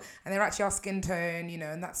 whoa! And they're actually our skin tone,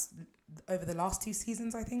 and that's over the last 2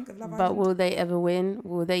 seasons, I think, of Love Island. But will they ever win?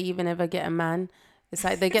 Will they even ever get a man? It's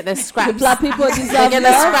like they get their scraps. The black people deserve They get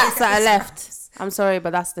the scraps that are left. I'm sorry,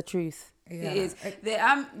 but that's the truth. Yeah. It is.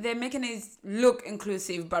 They're making it look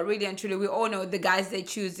inclusive, but really and truly, we all know the guys they're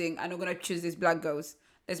choosing are not gonna choose these black girls.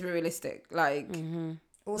 Let's be realistic. Like,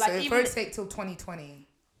 Also, Like, for it to take till 2020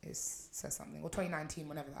 says something, or 2019,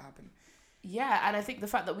 whenever that happened. Yeah, and I think the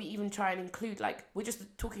fact that we even try and include, like, we're just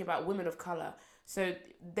talking about women of colour, so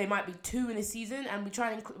they might be 2 in a season, and we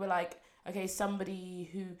try and we're like, okay, somebody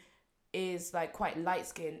who is like quite light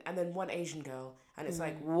skinned and then one Asian girl, and it's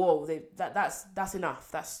like, whoa, that's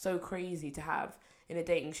enough. That's so crazy to have in a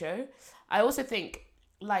dating show. I also think,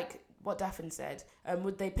 like what Daphne said,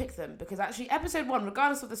 would they pick them? Because actually, episode 1,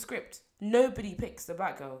 regardless of the script, nobody picks the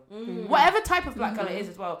black girl, whatever type of black girl it is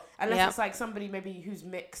as well, unless it's like somebody maybe who's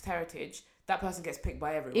mixed heritage. That person gets picked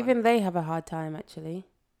by everyone. Even they have a hard time, actually.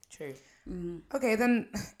 True. Okay, then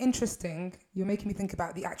interesting. You're making me think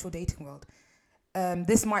about the actual dating world.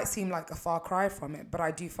 This might seem like a far cry from it, but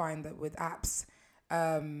I do find that with apps,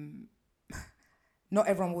 not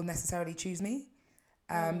everyone will necessarily choose me.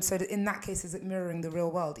 So that in that case, is it mirroring the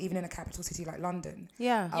real world, even in a capital city like London?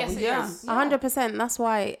 Yeah. Yes, it is. 100%. That's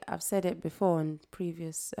why I've said it before in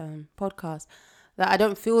previous podcasts, that I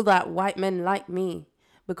don't feel that white men like me,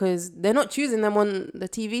 because they're not choosing them on the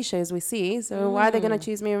TV shows we see. So why are they going to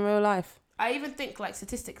choose me in real life? I even think, like,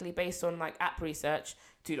 statistically, based on like app research,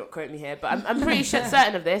 do not quote me here, but I'm pretty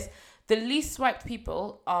certain of this. The least swiped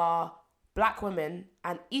people are black women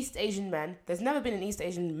and East Asian men. There's never been an East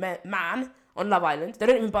Asian man on Love Island. They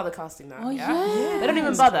don't even bother casting that. They don't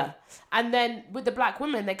even bother. And then with the black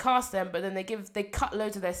women, they cast them, but then they cut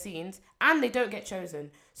loads of their scenes and they don't get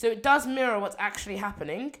chosen. So it does mirror what's actually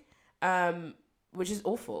happening, which is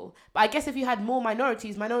awful. But I guess if you had more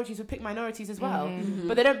minorities would pick minorities as well.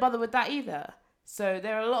 But they don't bother with that either. So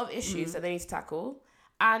there are a lot of issues that they need to tackle,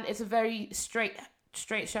 and it's a very straight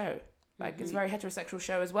show. Like, it's a very heterosexual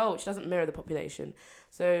show as well, which doesn't mirror the population.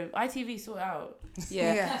 So ITV, sort it out.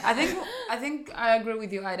 Yeah. I think I agree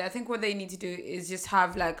with you, Ida. I think what they need to do is just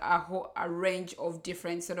have like a range of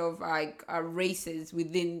different sort of like races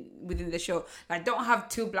within the show. Like, don't have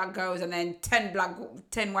 2 black girls and then 10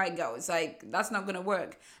 white girls. Like, that's not gonna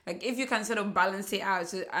work. Like, if you can sort of balance it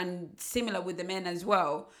out, and similar with the men as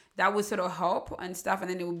well, that would sort of help and stuff,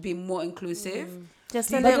 and then it would be more inclusive.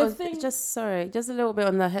 Just a little bit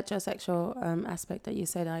on the heterosexual aspect that you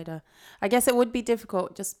said, Ida. I guess it would be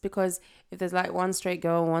difficult just because if there's like one straight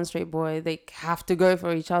girl and one straight boy, they have to go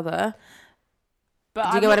for each other.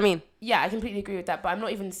 But do you get what I mean? Yeah, I completely agree with that. But I'm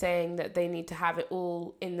not even saying that they need to have it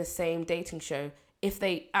all in the same dating show. If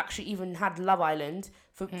they actually even had Love Island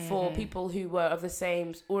for people who were of the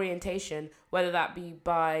same orientation, whether that be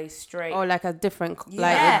bi, straight, or like a different, but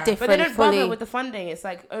they don't fully bother with the funding. It's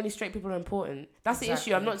like only straight people are important. That's the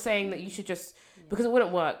issue. I'm not saying that you should just, because it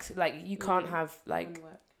wouldn't work. Like, you can't have like,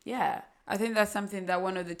 I think that's something that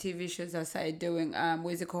one of the TV shows have started doing.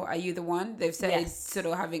 What is it called? Are You the One? They've started sort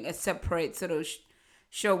of having a separate sort of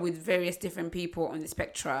show with various different people on the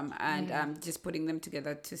spectrum, and just putting them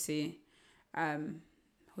together to see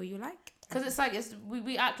who you like. Because it's like,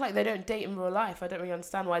 we act like they don't date in real life. I don't really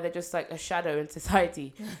understand why they're just like a shadow in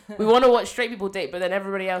society. We want to watch straight people date, but then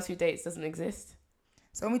everybody else who dates doesn't exist.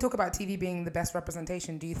 So when we talk about TV being the best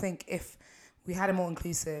representation, do you think if we had a more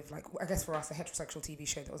inclusive, like, I guess for us, a heterosexual TV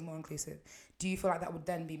show that was more inclusive, do you feel like that would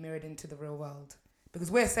then be mirrored into the real world? Because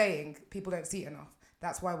we're saying people don't see it enough.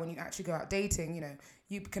 That's why when you actually go out dating, you know,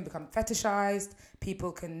 you can become fetishized.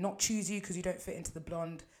 People can not choose you because you don't fit into the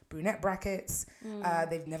blonde brunette brackets.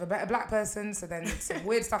 They've never met a black person, so then some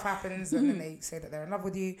weird stuff happens, and then they say that they're in love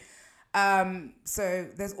with you. So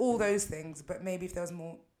there's all those things, but maybe if there was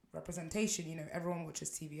more representation, you know, everyone watches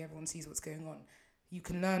TV, everyone sees what's going on. You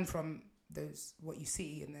can learn from those, what you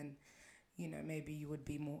see, and then, you know, maybe you would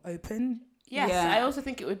be more open. Yes, I also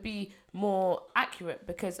think it would be more accurate,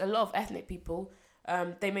 because a lot of ethnic people,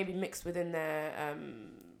 they may be mixed within their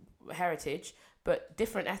heritage, but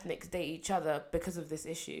different ethnics date each other because of this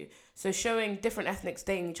issue. So showing different ethnics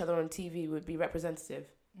dating each other on TV would be representative.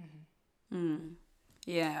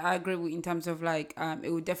 Yeah, I agree with, in terms of like,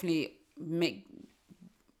 it would definitely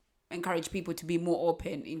encourage people to be more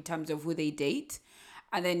open in terms of who they date.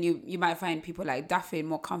 And then you might find people like Daphne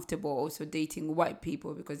more comfortable also dating white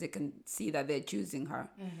people because they can see that they're choosing her,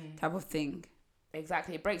 type of thing.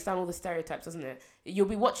 Exactly. It breaks down all the stereotypes, doesn't it? You'll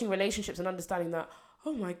be watching relationships and understanding that,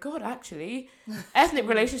 oh my God, actually, ethnic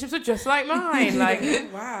relationships are just like mine.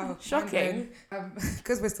 Like, wow. Shocking.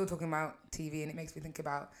 Because we're still talking about TV, and it makes me think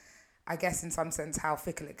about, I guess in some sense, how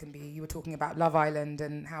fickle it can be. You were talking about Love Island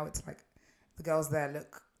and how it's like the girls there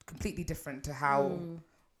look completely different to how,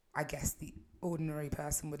 I guess, the ordinary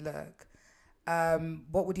person would look.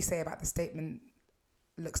 What would you say about the statement,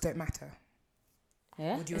 looks don't matter?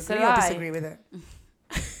 Yeah. Would you It's agree a or lie. disagree with it?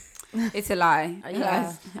 It's a lie.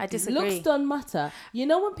 Yeah, I disagree. Looks don't matter. You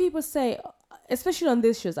know, when people say, especially on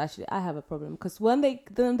these shows, actually, I have a problem, because when they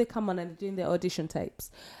come on and they're doing their audition tapes,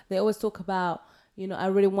 they always talk about, you know, I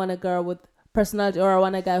really want a girl with personality, or I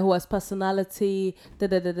want a guy who has personality,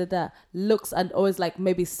 looks, and always like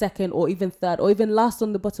maybe second or even third or even last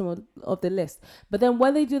on the bottom of the list. But then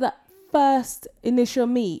when they do that first initial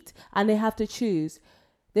meet and they have to choose,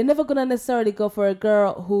 they're never gonna necessarily go for a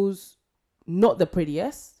girl who's not the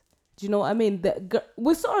prettiest. Do you know what I mean?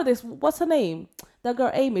 We saw this. What's her name? That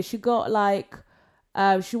girl Amy. She got like,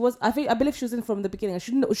 she was. I believe she was in from the beginning.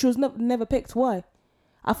 She was never picked. Why?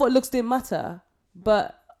 I thought looks didn't matter,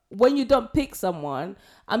 but when you don't pick someone,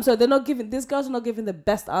 I'm sorry, they're not giving. These girls are not giving the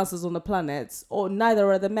best answers on the planet, or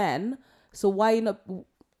neither are the men. So why you not? Do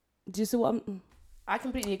you see what I'm? I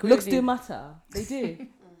completely agree. Looks with you. do matter. They do.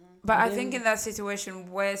 But I think in that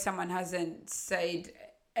situation where someone hasn't said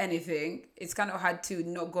anything, it's kind of hard to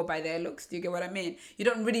not go by their looks. Do you get what I mean? You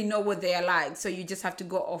don't really know what they are like, so you just have to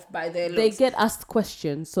go off by their looks. They get asked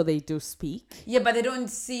questions, so they do speak. Yeah, but they don't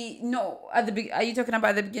see. No, at the are you talking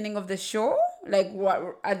about the beginning of the show? Like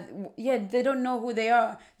what? Yeah, they don't know who they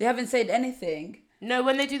are. They haven't said anything. No,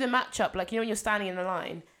 when they do the matchup, like, you know, when you're standing in the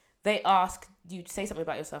line, they ask you to say something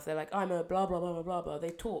about yourself. They're like, I'm a blah, blah, blah, blah, blah, blah.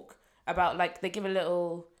 They talk about, like, they give a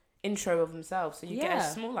little intro of themselves, so you get a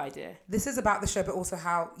small idea. This is about the show, but also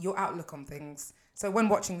how your outlook on things. So when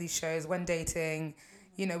watching these shows, when dating,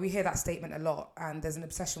 you know, we hear that statement a lot, and there's an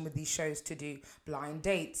obsession with these shows to do blind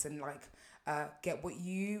dates and like get what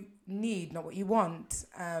you need, not what you want.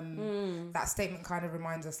 That statement kind of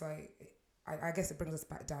reminds us, like, I guess it brings us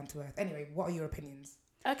back down to earth. Anyway, what are your opinions?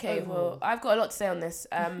 Okay, well, I've got a lot to say on this.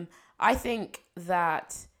 I think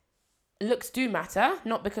that looks do matter,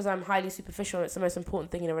 not because I'm highly superficial and it's the most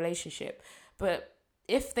important thing in a relationship, but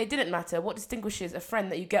if they didn't matter, what distinguishes a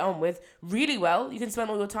friend that you get on with really well, you can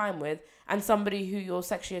spend all your time with, and somebody who you're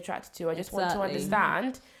sexually attracted to? I just want to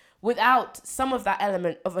understand, without some of that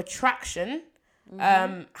element of attraction,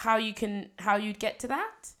 how you'd get to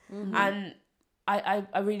that. And I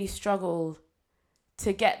really struggle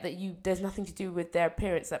to get that there's nothing to do with their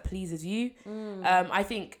appearance that pleases you. I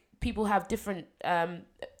think people have different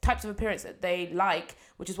types of appearance that they like,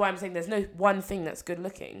 which is why I'm saying there's no one thing that's good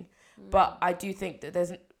looking. But I do think that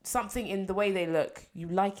there's something in the way they look, you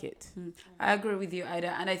like it. I agree with you,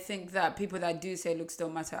 Ida, and I think that people that do say looks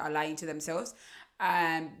don't matter are lying to themselves.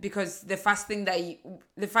 Because the first thing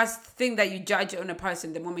that you judge on a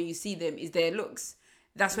person the moment you see them is their looks.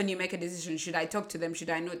 That's when you make a decision. Should I talk to them? Should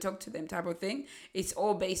I not talk to them? Type of thing. It's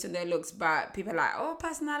all based on their looks. But people are like, oh,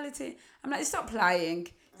 personality. I'm like, stop lying.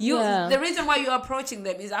 The reason why you're approaching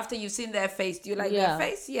them is after you've seen their face. Do you like their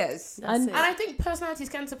face? Yes. And I think personalities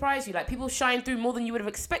can surprise you. Like, people shine through more than you would have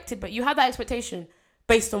expected, but you had that expectation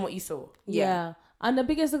based on what you saw. Yeah. And the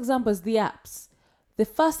biggest example is the apps. The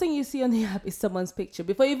first thing you see on the app is someone's picture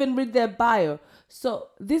before you even read their bio. So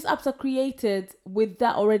these apps are created with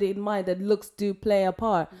that already in mind, that looks do play a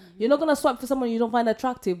part. You're not going to swipe for someone you don't find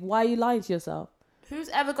attractive. Why are you lying to yourself? Who's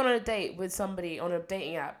ever gone on a date with somebody on a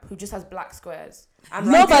dating app who just has black squares? And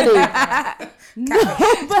Nobody.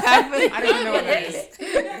 Nobody. I don't even know what that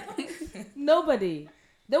is. Nobody.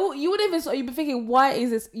 You wouldn't even. You'd be thinking, why is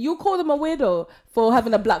this? You call them a weirdo for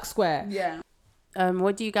having a black square. Yeah.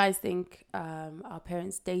 What do you guys think our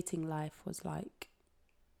parents' dating life was like?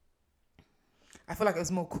 I feel like it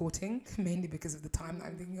was more courting, mainly because of the time that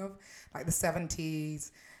I'm thinking of, like the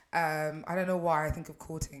 70s. I don't know why I think of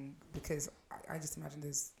courting, because I just imagine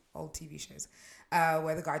those old TV shows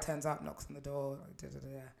where the guy turns up, knocks on the door,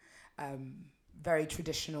 very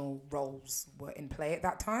traditional roles were in play at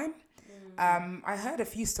that time. I heard a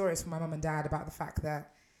few stories from my mum and dad about the fact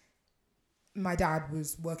that my dad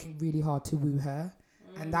was working really hard to woo her,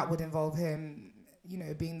 and that would involve him,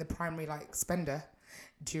 being the primary spender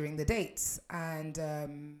during the dates. And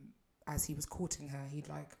as he was courting her, he'd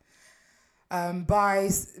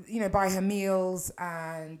buy her meals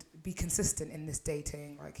and be consistent in this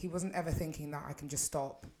dating. Like, he wasn't ever thinking that I can just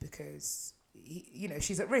stop because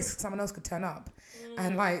she's at risk. Someone else could turn up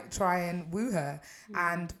and try and woo her.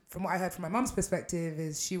 And from what I heard from my mum's perspective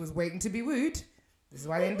is she was waiting to be wooed. This is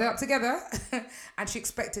why they ended up together. And she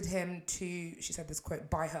expected him to, she said this quote,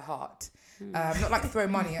 buy her heart. Not throw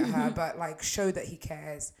money at her, but show that he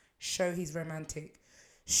cares, show he's romantic,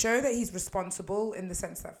 show that he's responsible, in the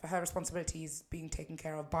sense that for her responsibility is being taken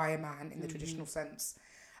care of by a man in the traditional sense.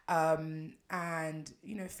 And,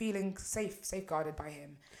 feeling safeguarded by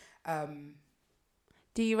him.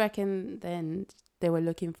 Do you reckon then they were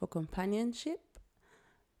looking for companionship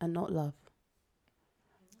and not love?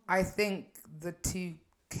 I think the two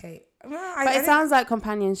came. But it sounds like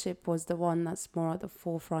companionship was the one that's more at the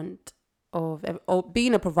forefront of or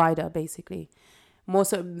being a provider, basically, more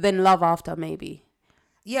so than love after, maybe.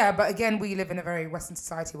 Yeah, but again, we live in a very Western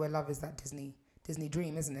society where love is that Disney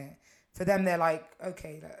dream, isn't it? For them, they're like,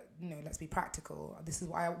 okay, let's be practical. This is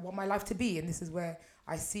what I want my life to be, and this is where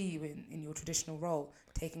I see you in your traditional role,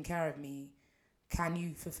 taking care of me. Can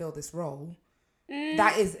you fulfill this role?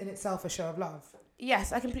 that is in itself a show of love.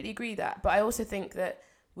 Yes, I completely agree that, but I also think that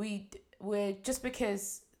we're just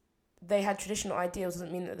because they had traditional ideals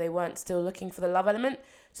doesn't mean that they weren't still looking for the love element.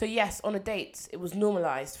 So yes, on a date, it was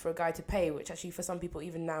normalized for a guy to pay, which actually for some people,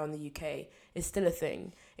 even now in the UK, is still a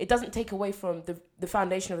thing. It doesn't take away from the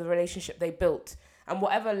foundation of the relationship they built and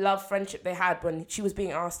whatever love, friendship they had when she was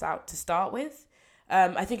being asked out to start with.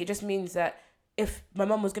 I think it just means that if my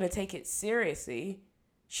mum was going to take it seriously,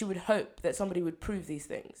 she would hope that somebody would prove these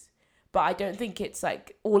things. But I don't think it's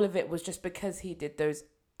like all of it was just because he did those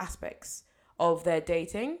aspects of their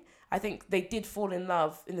dating. I think they did fall in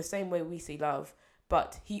love in the same way we see love,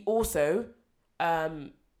 but he also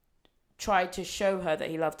tried to show her that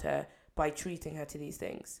he loved her by treating her to these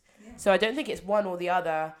things. Yeah. So I don't think it's one or the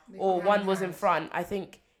other, or one was in front. I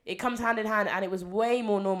think it comes hand in hand, and it was way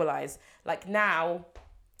more normalized. Like now,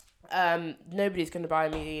 nobody's going to buy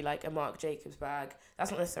me like a Marc Jacobs bag.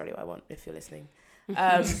 That's not necessarily what I want, if you're listening.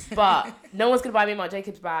 But no one's going to buy me a Marc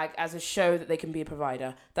Jacobs bag as a show that they can be a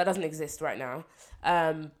provider. That doesn't exist right now.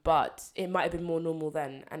 But it might have been more normal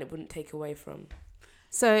then, and it wouldn't take away from.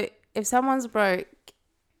 So if someone's broke,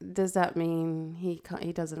 does that mean he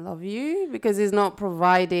doesn't love you because he's not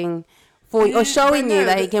providing for or showing you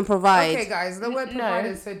that he can provide? Okay, guys, the word provider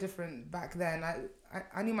is so different back then.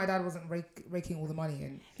 I knew my dad wasn't raking all the money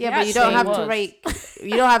in. Yeah, but you don't have to rake.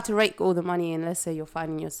 You don't have to rake all the money in. Let's say you're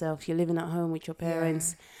finding yourself, you're living at home with your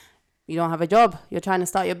parents. Yeah. You don't have a job. You're trying to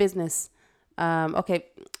start your business. Okay,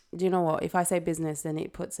 do you know what? If I say business, then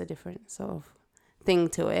it puts a different sort of thing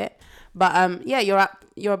to it. But yeah,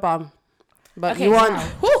 you're a bum. But okay, you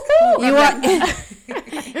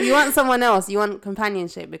want someone else. You want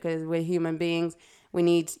companionship because we're human beings. We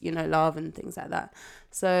need, love and things like that.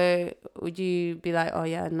 So would you be like, oh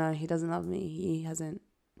yeah, no, he doesn't love me. He hasn't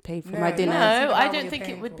paid for my dinner. No, I don't think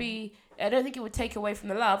it would be. I don't think it would take away from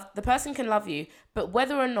the love. The person can love you, but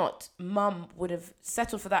whether or not mum would have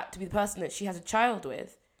settled for that to be the person that she has a child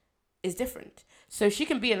with is different. So she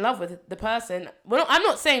can be in love with the person. Well, I'm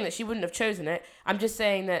not saying that she wouldn't have chosen it. I'm just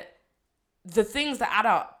saying that the things that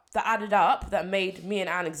added up that made me and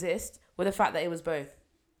Anne exist were the fact that it was both.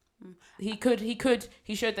 He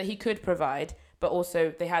showed that he could provide, but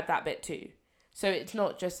also they had that bit too. So it's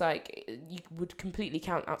not just like you would completely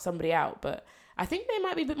count out somebody out, but I think they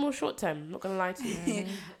might be a bit more short term. I'm not gonna lie to you.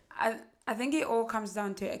 I think it all comes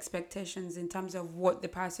down to expectations in terms of what the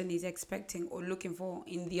person is expecting or looking for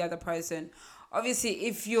in the other person. Obviously,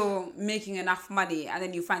 if you're making enough money and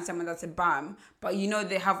then you find someone that's a bum, but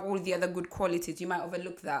they have all the other good qualities, you might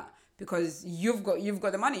overlook that because you've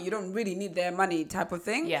got the money. You don't really need their money type of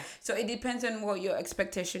thing. Yeah. So it depends on what your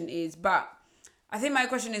expectation is. But I think my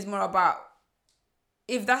question is more about,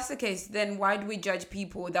 if that's the case, then why do we judge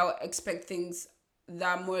people that expect things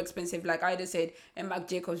that are more expensive? Like I just said, a Marc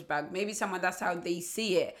Jacobs bag. Maybe someone, that's how they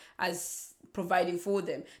see it, as providing for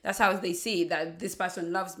them. That's how they see it, that this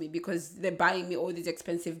person loves me because they're buying me all these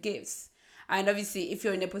expensive gifts. And obviously, if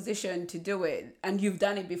you're in a position to do it and you've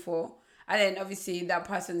done it before, and then obviously that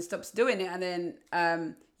person stops doing it, and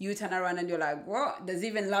then you turn around and you're like, what? Does he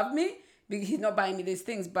even love me? Because he's not buying me these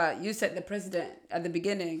things. But you set the precedent at the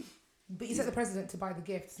beginning. But you set the precedent to buy the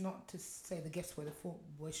gifts, not to say the gifts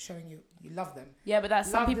were showing you love them. Yeah, but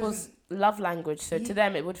that's some people's love language. So to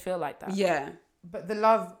them, it would feel like that. Yeah. But the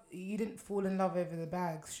love, you didn't fall in love over the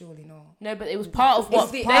bags, surely not. No, but it was part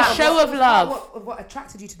of their show of love. What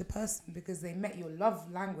attracted you to the person, because they met your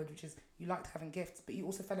love language, which is you liked having gifts, but you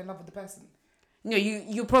also fell in love with the person. No,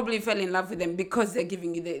 you probably fell in love with them because they're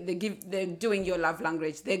giving you they're doing your love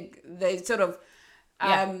language. They sort of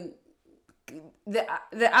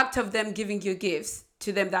the act of them giving you gifts,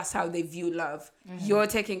 to them, that's how they view love. Mm-hmm. You're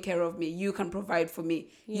taking care of me. You can provide for me.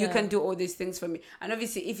 Yeah. You can do all these things for me. And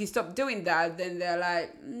obviously, if you stop doing that, then they're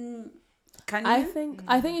like, can you?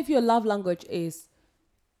 I think if your love language is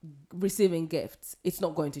receiving gifts, it's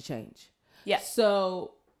not going to change. Yeah.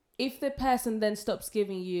 So if the person then stops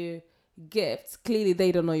giving you gifts, clearly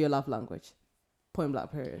they don't know your love language. Point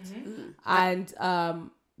blank period. Mm-hmm. And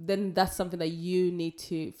then that's something that you need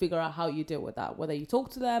to figure out how you deal with that. Whether you talk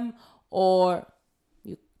to them or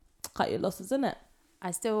you cut your losses, in it. I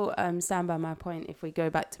still stand by my point. If we go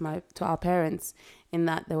back to our parents, in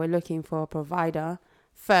that they were looking for a provider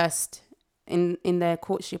first in their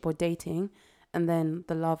courtship or dating, and then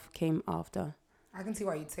the love came after. I can see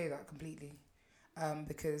why you'd say that completely,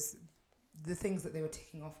 because the things that they were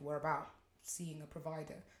ticking off were about seeing a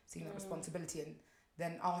provider, seeing that responsibility, and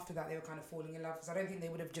then after that they were kind of falling in love. Because I don't think they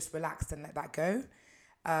would have just relaxed and let that go,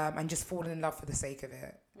 and just fallen in love for the sake of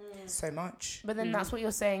it so much. But then that's what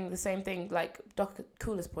you're saying, the same thing, like Dr.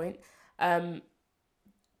 Cooler's point.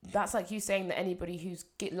 that's like you saying that anybody whose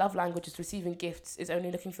love language is receiving gifts is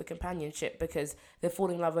only looking for companionship because they're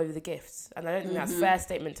falling in love over the gifts. And I don't think that's a fair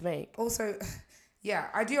statement to make. Also, yeah,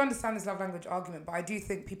 I do understand this love language argument, but I do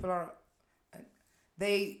think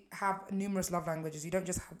they have numerous love languages. You don't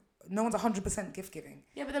just have, no one's 100% gift giving.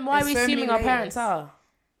 Yeah, but then why are we There's so assuming many our parents layers. are?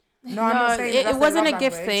 No, I'm not saying it that's wasn't their a love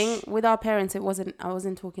gift language. thing with our parents. It wasn't. I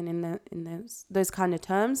wasn't talking in those kind of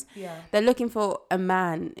terms. Yeah. They're looking for a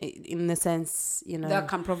man in the sense, that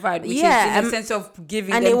can provide, which Yeah, is in the sense of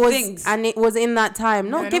giving and them it was things. and it was in that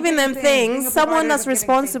time, not not giving them giving things. Being things. a Someone provider that's isn't giving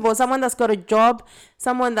responsible, things. someone that's got a job,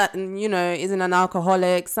 someone that isn't an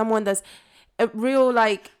alcoholic, someone that's a real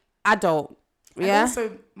like adult. And Yeah.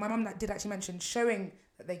 also, my mum did actually mention showing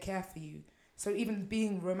that they care for you. So even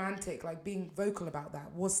being romantic, like being vocal about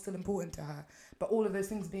that, was still important to her. But all of those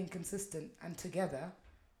things being consistent and together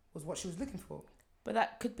was what she was looking for. But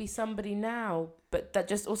that could be somebody now, but that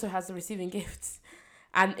just also has the receiving gifts.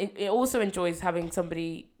 And it also enjoys having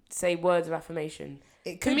somebody say words of affirmation.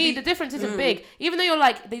 It To could me, be, the difference isn't big. Even though you're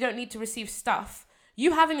like, they don't need to receive stuff,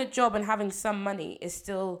 you having a job and having some money is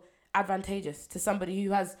still advantageous to somebody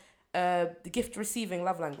who has the gift receiving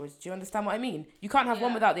love language. Do you understand what I mean? You can't have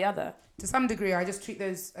one without the other. to some degree, I just treat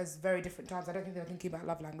those as very different times. I don't think they were thinking about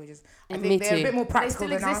love languages. I Me think they're a too. bit more They practical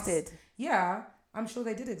still than us. existed. Yeah, I'm sure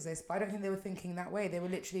they did exist, but I don't think they were thinking that way. They were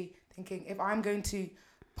literally thinking, if I'm going to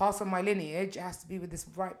pass on my lineage, it has to be with this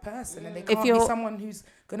right person, and they can't be you're- someone who's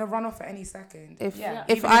going to run off at any second. If Yeah.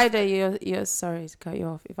 if Even either you're sorry to cut you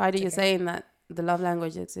off. If either you're okay. saying that the love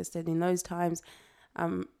language existed in those times,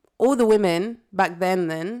 all the women back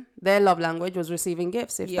then their love language was receiving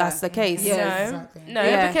gifts. If Yeah. that's the case, Yeah. No, Exactly. no,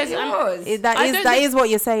 Yeah. because It I'm, was. That I is don't that think- is what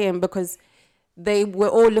you're saying, because they were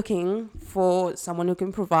all looking for someone who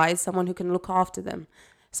can provide, someone who can look after them.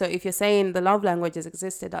 So if you're saying the love languages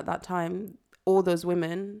existed at that time, all those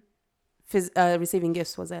women receiving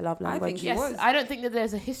gifts was their love I think language. it yes, was. I don't think that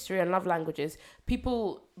there's a history on love languages.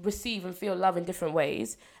 People receive and feel love in different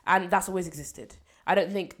ways, and that's always existed. I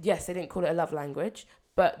don't think, yes, they didn't call it a love language,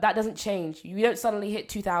 but that doesn't change. You don't suddenly hit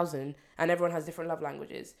 2000 and everyone has different love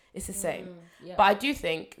languages. It's the same. Yeah. But I do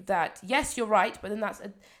think that, yes, you're right, but then that's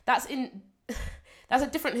a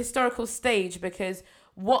different historical stage, because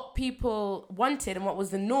what people wanted and what was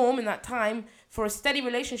the norm in that time for a steady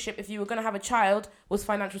relationship, if you were going to have a child, was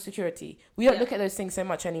financial security. We don't look at those things so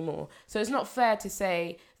much anymore. So it's not fair to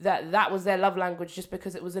say that that was their love language just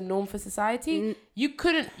because it was a norm for society. You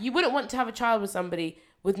wouldn't want to have a child with somebody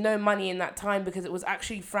with no money in that time because it was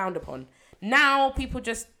actually frowned upon. Now people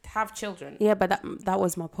just have children. Yeah, but that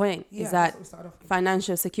was my point. Yeah, Is that's that what we started off with.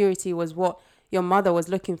 financial security was what your mother was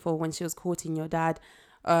looking for when she was courting your dad.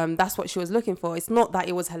 That's what she was looking for. It's not that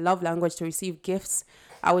it was her love language to receive gifts.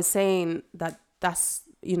 I was saying that's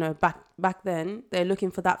back then they're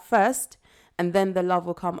looking for that first, and then the love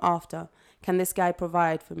will come after. Can this guy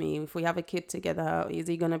provide for me? If we have a kid together, is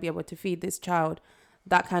he gonna be able to feed this child?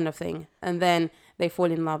 That kind of thing. And then they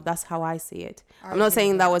fall in love. That's how I see it. I'm not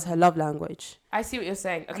saying that was her love language. I see what you're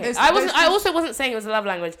saying. Okay, those- I those also wasn't saying it was a love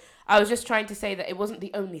language. I was just trying to say that it wasn't the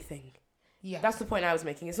only thing. Yeah. That's the point I was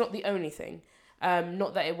making. It's not the only thing.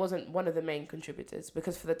 Not that it wasn't one of the main contributors,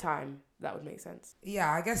 because for the time that would make sense.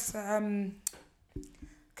 Yeah, I guess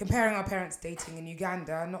comparing our parents dating in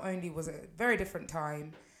Uganda, not only was it a very different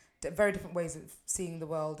time, very different ways of seeing the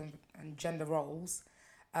world and gender roles,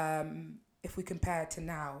 if we compare to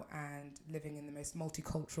now and living in the most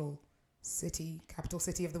multicultural capital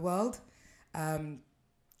city of the world,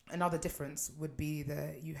 another difference would be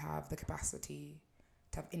that you have the capacity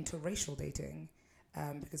to have interracial dating,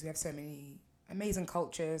 because we have so many amazing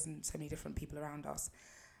cultures and so many different people around us.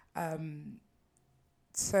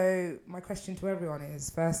 So my question to everyone is,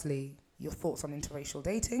 firstly, your thoughts on interracial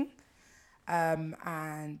dating,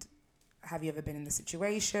 and have you ever been in the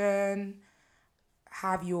situation?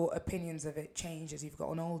 Have your opinions of it changed as you've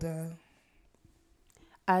gotten older?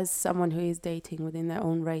 As someone who is dating within their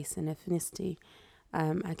own race and ethnicity,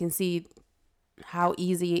 I can see how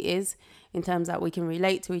easy it is in terms that we can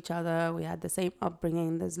relate to each other. We had the same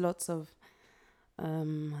upbringing. There's lots of,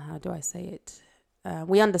 how do I say it?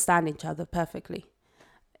 We understand each other perfectly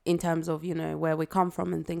in terms of, where we come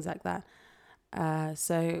from and things like that.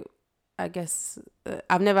 So I guess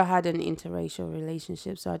I've never had an interracial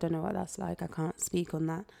relationship, so I don't know what that's like. I can't speak on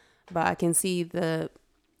that. But I can see the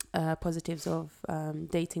positives of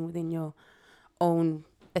dating within your own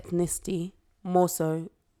ethnicity more so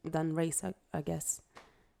than race, I guess,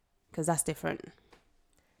 because that's different.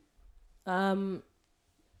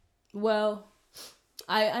 Well,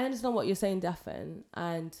 I understand what you're saying, Daphne,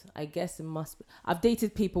 and I guess it must be. I've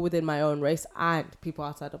dated people within my own race and people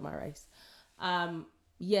outside of my race.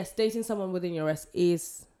 Yes, dating someone within your race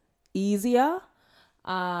is easier.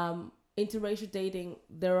 Interracial dating,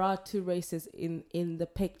 there are two races in the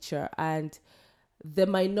picture, and the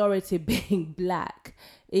minority being black,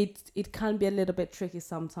 it can be a little bit tricky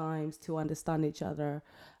sometimes to understand each other,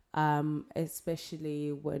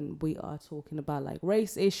 especially when we are talking about like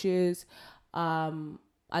race issues.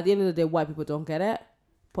 At the end of the day, white people don't get it,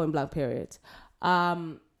 point blank period.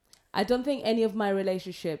 I don't think any of my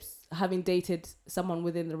relationships, having dated someone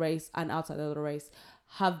within the race and outside of the race,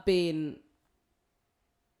 have been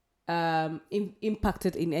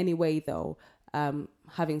impacted in any way though.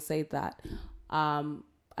 Having said that, I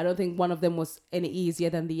don't think one of them was any easier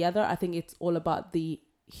than the other. I think it's all about the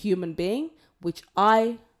human being, which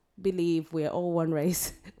I believe we're all one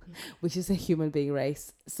race, which is a human being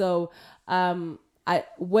race. So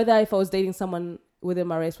whether if I was dating someone within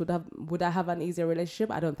my race, would I have an easier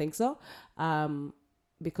relationship? I don't think so,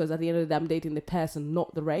 because at the end of the day, I'm dating the person,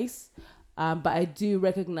 not the race. But I do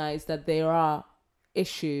recognize that there are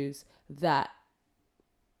issues that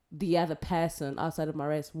the other person outside of my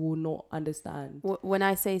race will not understand. When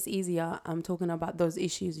I say it's easier, I'm talking about those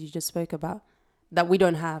issues you just spoke about that we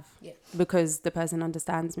don't have, because the person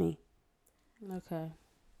understands me. Okay.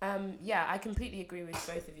 Yeah, I completely agree with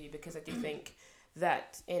both of you, because I do think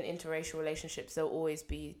that in interracial relationships there'll always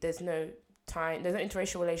be there's no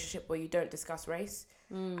interracial relationship where you don't discuss race,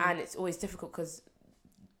 and it's always difficult because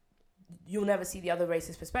you'll never see the other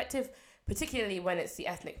race's perspective, particularly when it's the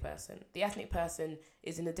ethnic person. The ethnic person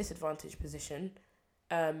is in a disadvantaged position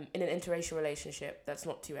in an interracial relationship that's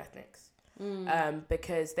not two ethnics,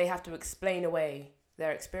 because they have to explain away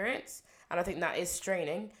their experience, and I think that is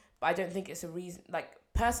straining. But I don't think it's a reason. Like,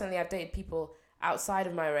 personally, I've dated people outside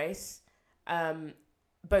of my race,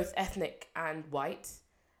 both ethnic and white,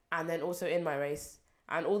 and then also in my race,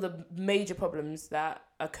 and all the major problems that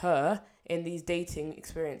occur in these dating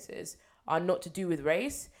experiences are not to do with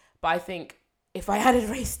race, but I think if I added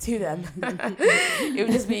race to them, it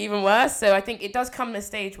would just be even worse. So I think it does come to a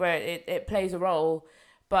stage where it plays a role,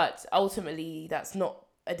 but ultimately that's not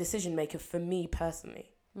a decision maker for me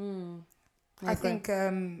personally. I think,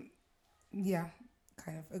 kind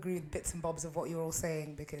of agree with bits and bobs of what you're all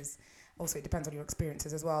saying, because also it depends on your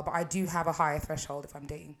experiences as well. But I do have a higher threshold if I'm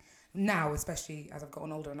dating now, especially as I've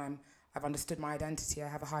gotten older and I've understood my identity. I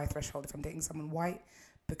have a higher threshold if I'm dating someone white,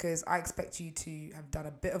 because I expect you to have done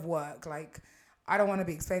a bit of work. Like, I don't want to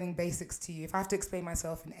be explaining basics to you. If I have to explain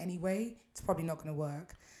myself in any way, it's probably not going to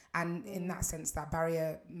work. And in that sense, that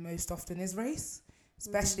barrier most often is race,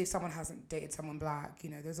 especially if someone hasn't dated someone black. You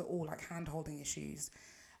know, those are all like hand-holding issues.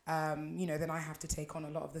 Then I have to take on a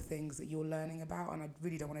lot of the things that you're learning about, and I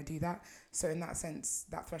really don't want to do that. So in that sense,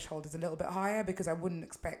 that threshold is a little bit higher, because I wouldn't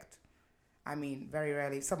expect, very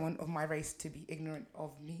rarely, someone of my race to be ignorant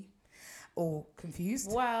of me or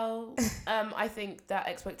confused. Well, I think that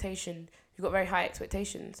expectation, you've got very high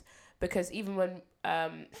expectations, because even when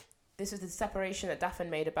this is the separation that Daphne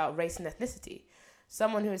made about race and ethnicity,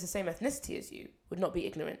 someone who is the same ethnicity as you would not be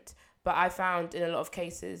ignorant. But I found in a lot of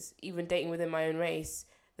cases, even dating within my own race,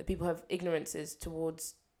 that people have ignorances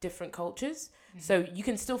towards different cultures. So you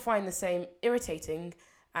can still find the same irritating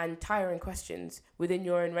and tiring questions within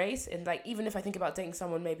your own race. And like, even if I think about dating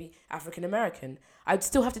someone maybe African American, I'd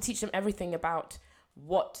still have to teach them everything about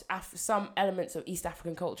what some elements of East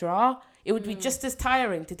African culture are. It would be just as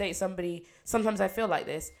tiring to date somebody, sometimes I feel like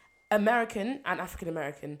this, American and African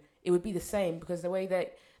American, it would be the same, because the way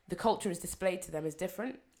that the culture is displayed to them is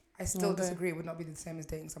different. I still disagree. It would not be the same as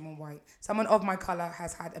dating someone white. Someone of my colour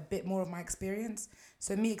has had a bit more of my experience.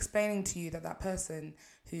 So me explaining to you that person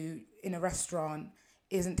who in a restaurant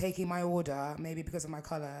isn't taking my order, maybe because of my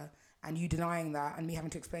colour, and you denying that, and me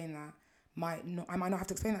having to explain that, I might not have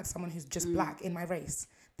to explain that to someone who's just black in my race.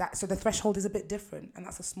 So the threshold is a bit different, and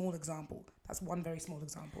that's a small example. That's one very small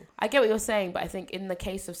example. I get what you're saying, but I think in the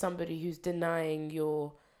case of somebody who's denying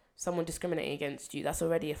someone discriminating against you, that's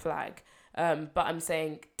already a flag. But I'm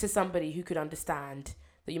saying to somebody who could understand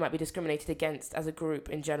that you might be discriminated against as a group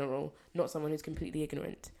in general, not someone who's completely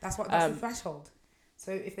ignorant. That's the threshold.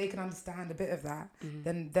 So if they can understand a bit of that,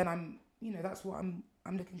 then I'm, that's what I'm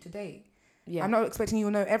looking to date. Yeah. I'm not expecting you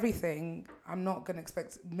to know everything. I'm not going to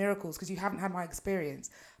expect miracles, because you haven't had my experience.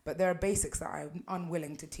 But there are basics that I'm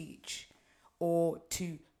unwilling to teach, or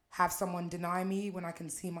to have someone deny me when I can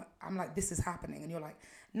see I'm like, this is happening, and you're like,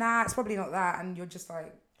 nah, it's probably not that, and you're just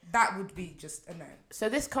like, that would be just a no. So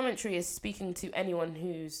this commentary is speaking to anyone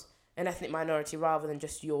who's an ethnic minority rather than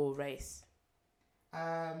just your race.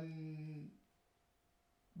 Yeah.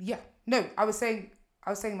 No, I was saying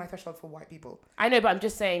my threshold for white people. I know, but I'm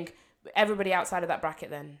just saying everybody outside of that bracket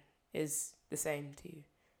then is the same to you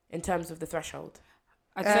in terms of the threshold.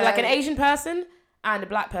 So like an Asian person and a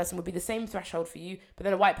black person would be the same threshold for you, but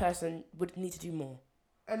then a white person would need to do more.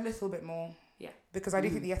 A little bit more. Yeah. Because I do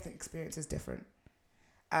think the ethnic experience is different.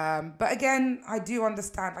 But again, I do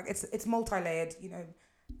understand, like, it's multi-layered, you know.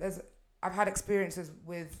 I've had experiences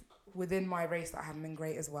within my race that haven't been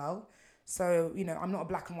great as well. So, you know, I'm not a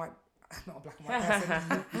black and white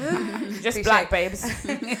person. Just black babes.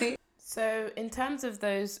 So in terms of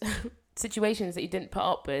those situations that you didn't put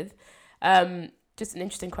up with, just an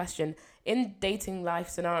interesting question. In dating life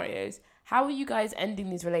scenarios, how are you guys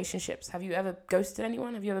ending these relationships? Have you ever ghosted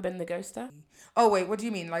anyone? Have you ever been the ghoster? Oh, wait, what do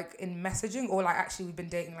you mean? Like in messaging, or like actually we've been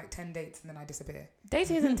dating like 10 dates and then I disappear?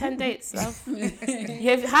 Dating isn't 10 dates, love.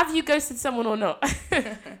 Have you ghosted someone or not?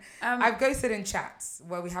 I've ghosted in chats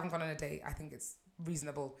where we haven't gone on a date. I think it's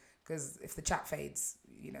reasonable because if the chat fades,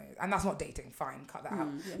 you know, and that's not dating, fine, cut that out.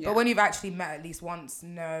 Yeah. But when you've actually met at least once,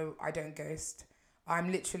 no, I don't ghost.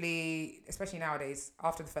 I'm literally, especially nowadays,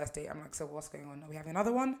 after the first date, I'm like, so what's going on? Are we having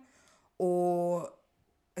another one? Or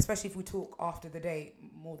especially if we talk after the date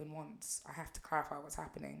more than once, I have to clarify what's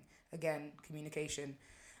happening. Again, communication.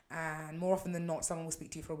 And more often than not, someone will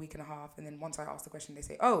speak to you for a week and a half. And then once I ask the question, they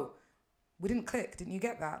say, oh, we didn't click. Didn't you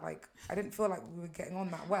get that? Like, I didn't feel like we were getting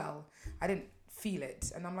on that well. I didn't feel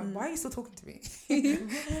it. And I'm like, why are you still talking to me?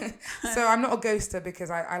 So I'm not a ghoster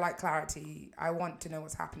because I like clarity. I want to know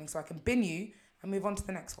what's happening so I can bin you and move on to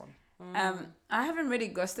the next one. I haven't really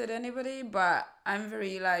ghosted anybody, but I'm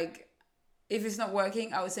very like, if it's not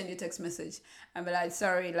working, I will send you a text message and be like,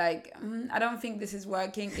 sorry, like, I don't think this is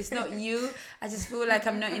working. It's not you. I just feel like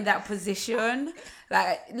I'm not in that position.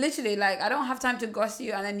 Like, literally, like, I don't have time to ghost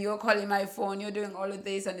you and then you're calling my phone, you're doing all of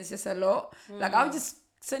this and it's just a lot. Like, I'll just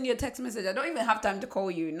send you a text message. I don't even have time to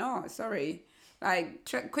call you. No, sorry. Like,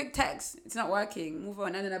 quick text. It's not working. Move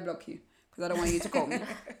on. And then I block you because I don't want you to call me.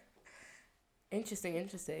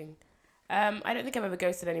 Interesting. I don't think I've ever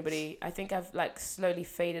ghosted anybody. I think I've like slowly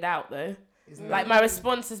faded out though. Like my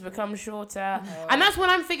response has become shorter, and that's when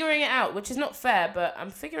I'm figuring it out, which is not fair, but I'm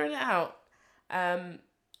figuring it out. And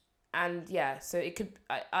yeah, so it could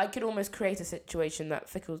I could almost create a situation that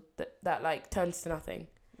that like turns to nothing.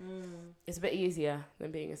 It's a bit easier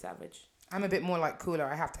than being a savage. I'm a bit more like cooler.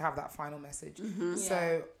 I have to have that final message.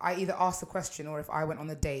 So I either ask the question, or if I went on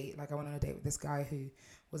a date, like I went on a date with this guy who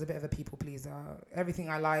was a bit of a people pleaser. Everything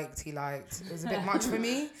I liked, he liked. It was a bit much for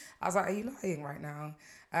me. I was like, are you lying right now?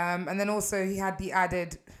 And then also he had the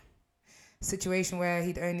added situation where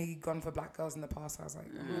he'd only gone for black girls in the past. I was like,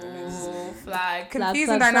 Flag.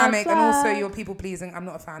 confusing dynamic, and also you're people pleasing. I'm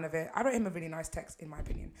not a fan of it. I wrote him a really nice text, in my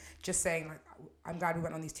opinion, just saying like, I'm glad we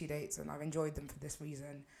went on these 2 dates and I've enjoyed them for this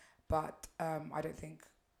reason. But I don't think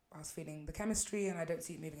I was feeling the chemistry and I don't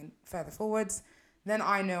see it moving further forwards. Then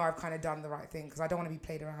I know I've kind of done the right thing because I don't want to be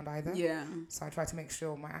played around either. Yeah. So I try to make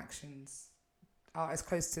sure my actions are as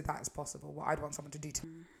close to that as possible, what I'd want someone to do to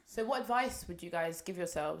me. So what advice would you guys give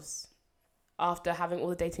yourselves after having all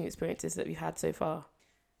the dating experiences that we've had so far?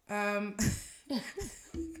 I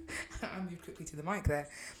moved quickly to the mic there.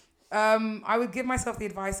 I would give myself the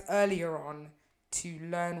advice earlier on to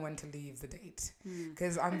learn when to leave the date,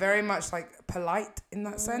 because I'm very much like polite in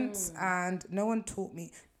that sense, and no one taught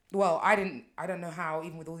me. Well, I don't know how,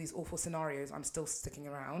 even with all these awful scenarios, I'm still sticking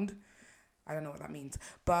around. I don't know what that means,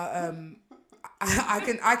 but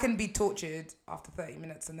I can be tortured after 30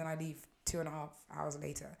 minutes and then I leave 2.5 hours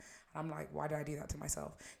later. And I'm like, why did I do that to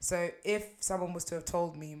myself? So if someone was to have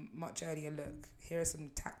told me much earlier, look, here are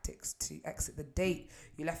some tactics to exit the date.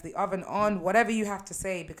 You left the oven on, whatever you have to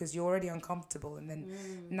say, because you're already uncomfortable. And then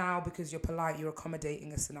now, because you're polite, you're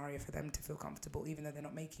accommodating a scenario for them to feel comfortable, even though they're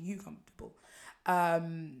not making you comfortable.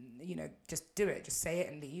 You know, just do it. Just say it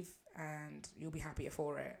and leave, and you'll be happier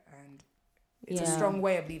for it. And it's a strong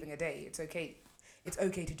way of leaving a date. It's okay. It's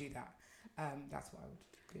okay to do that. That's what I would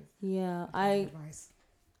give. Yeah, advice.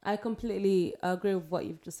 I completely agree with what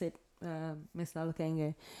you've just said, Ms.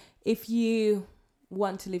 Nalokenge. If you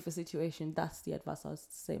want to leave a situation, that's the advice I would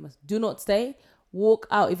say. Do not stay. Walk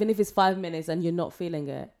out. Even if it's 5 minutes and you're not feeling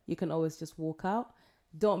it, you can always just walk out.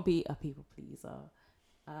 Don't be a people pleaser.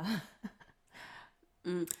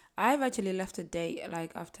 I've actually left a date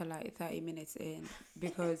like after like 30 minutes in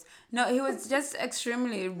because he was just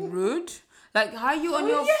extremely rude. Like, how are you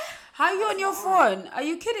on your phone? Are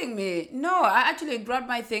you kidding me? No, I actually grabbed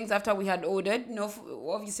my things after we had ordered. No,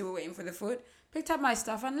 obviously we're waiting for the food. Picked up my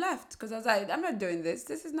stuff and left because I was like, I'm not doing this.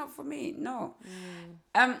 This is not for me. No.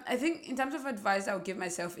 I think in terms of advice I would give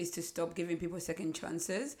myself is to stop giving people second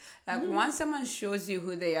chances. Like once someone shows you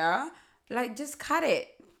who they are, like just cut it.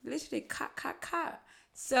 Literally cut.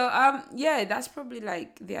 So that's probably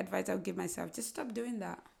like the advice I would give myself. Just stop doing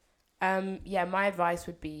that. My advice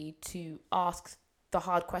would be to ask the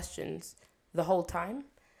hard questions the whole time.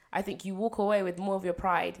 I think you walk away with more of your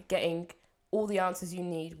pride getting all the answers you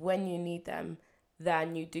need when you need them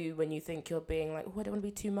than you do when you think you're being like, oh, I don't want to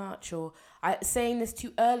be too much, or saying this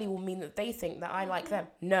too early will mean that they think that I like them.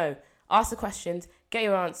 No. Ask the questions, get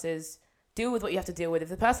your answers, deal with what you have to deal with. If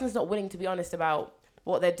the person's not willing to be honest about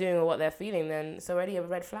what they're doing or what they're feeling, then it's already a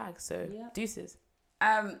red flag. So, deuces.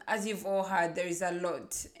 As you've all heard, there is a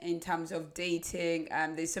lot in terms of dating.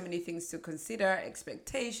 There's so many things to consider,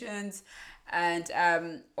 expectations, and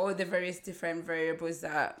all the various different variables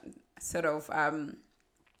that sort of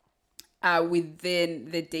are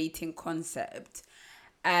within the dating concept.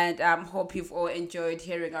 And hope you've all enjoyed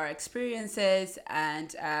hearing our experiences,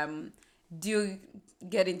 and do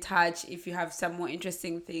get in touch if you have some more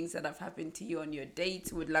interesting things that have happened to you on your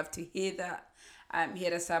dates. Would love to hear that.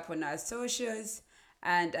 Hit us up on our socials,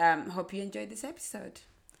 and hope you enjoyed this episode.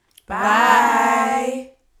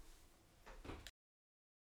 Bye.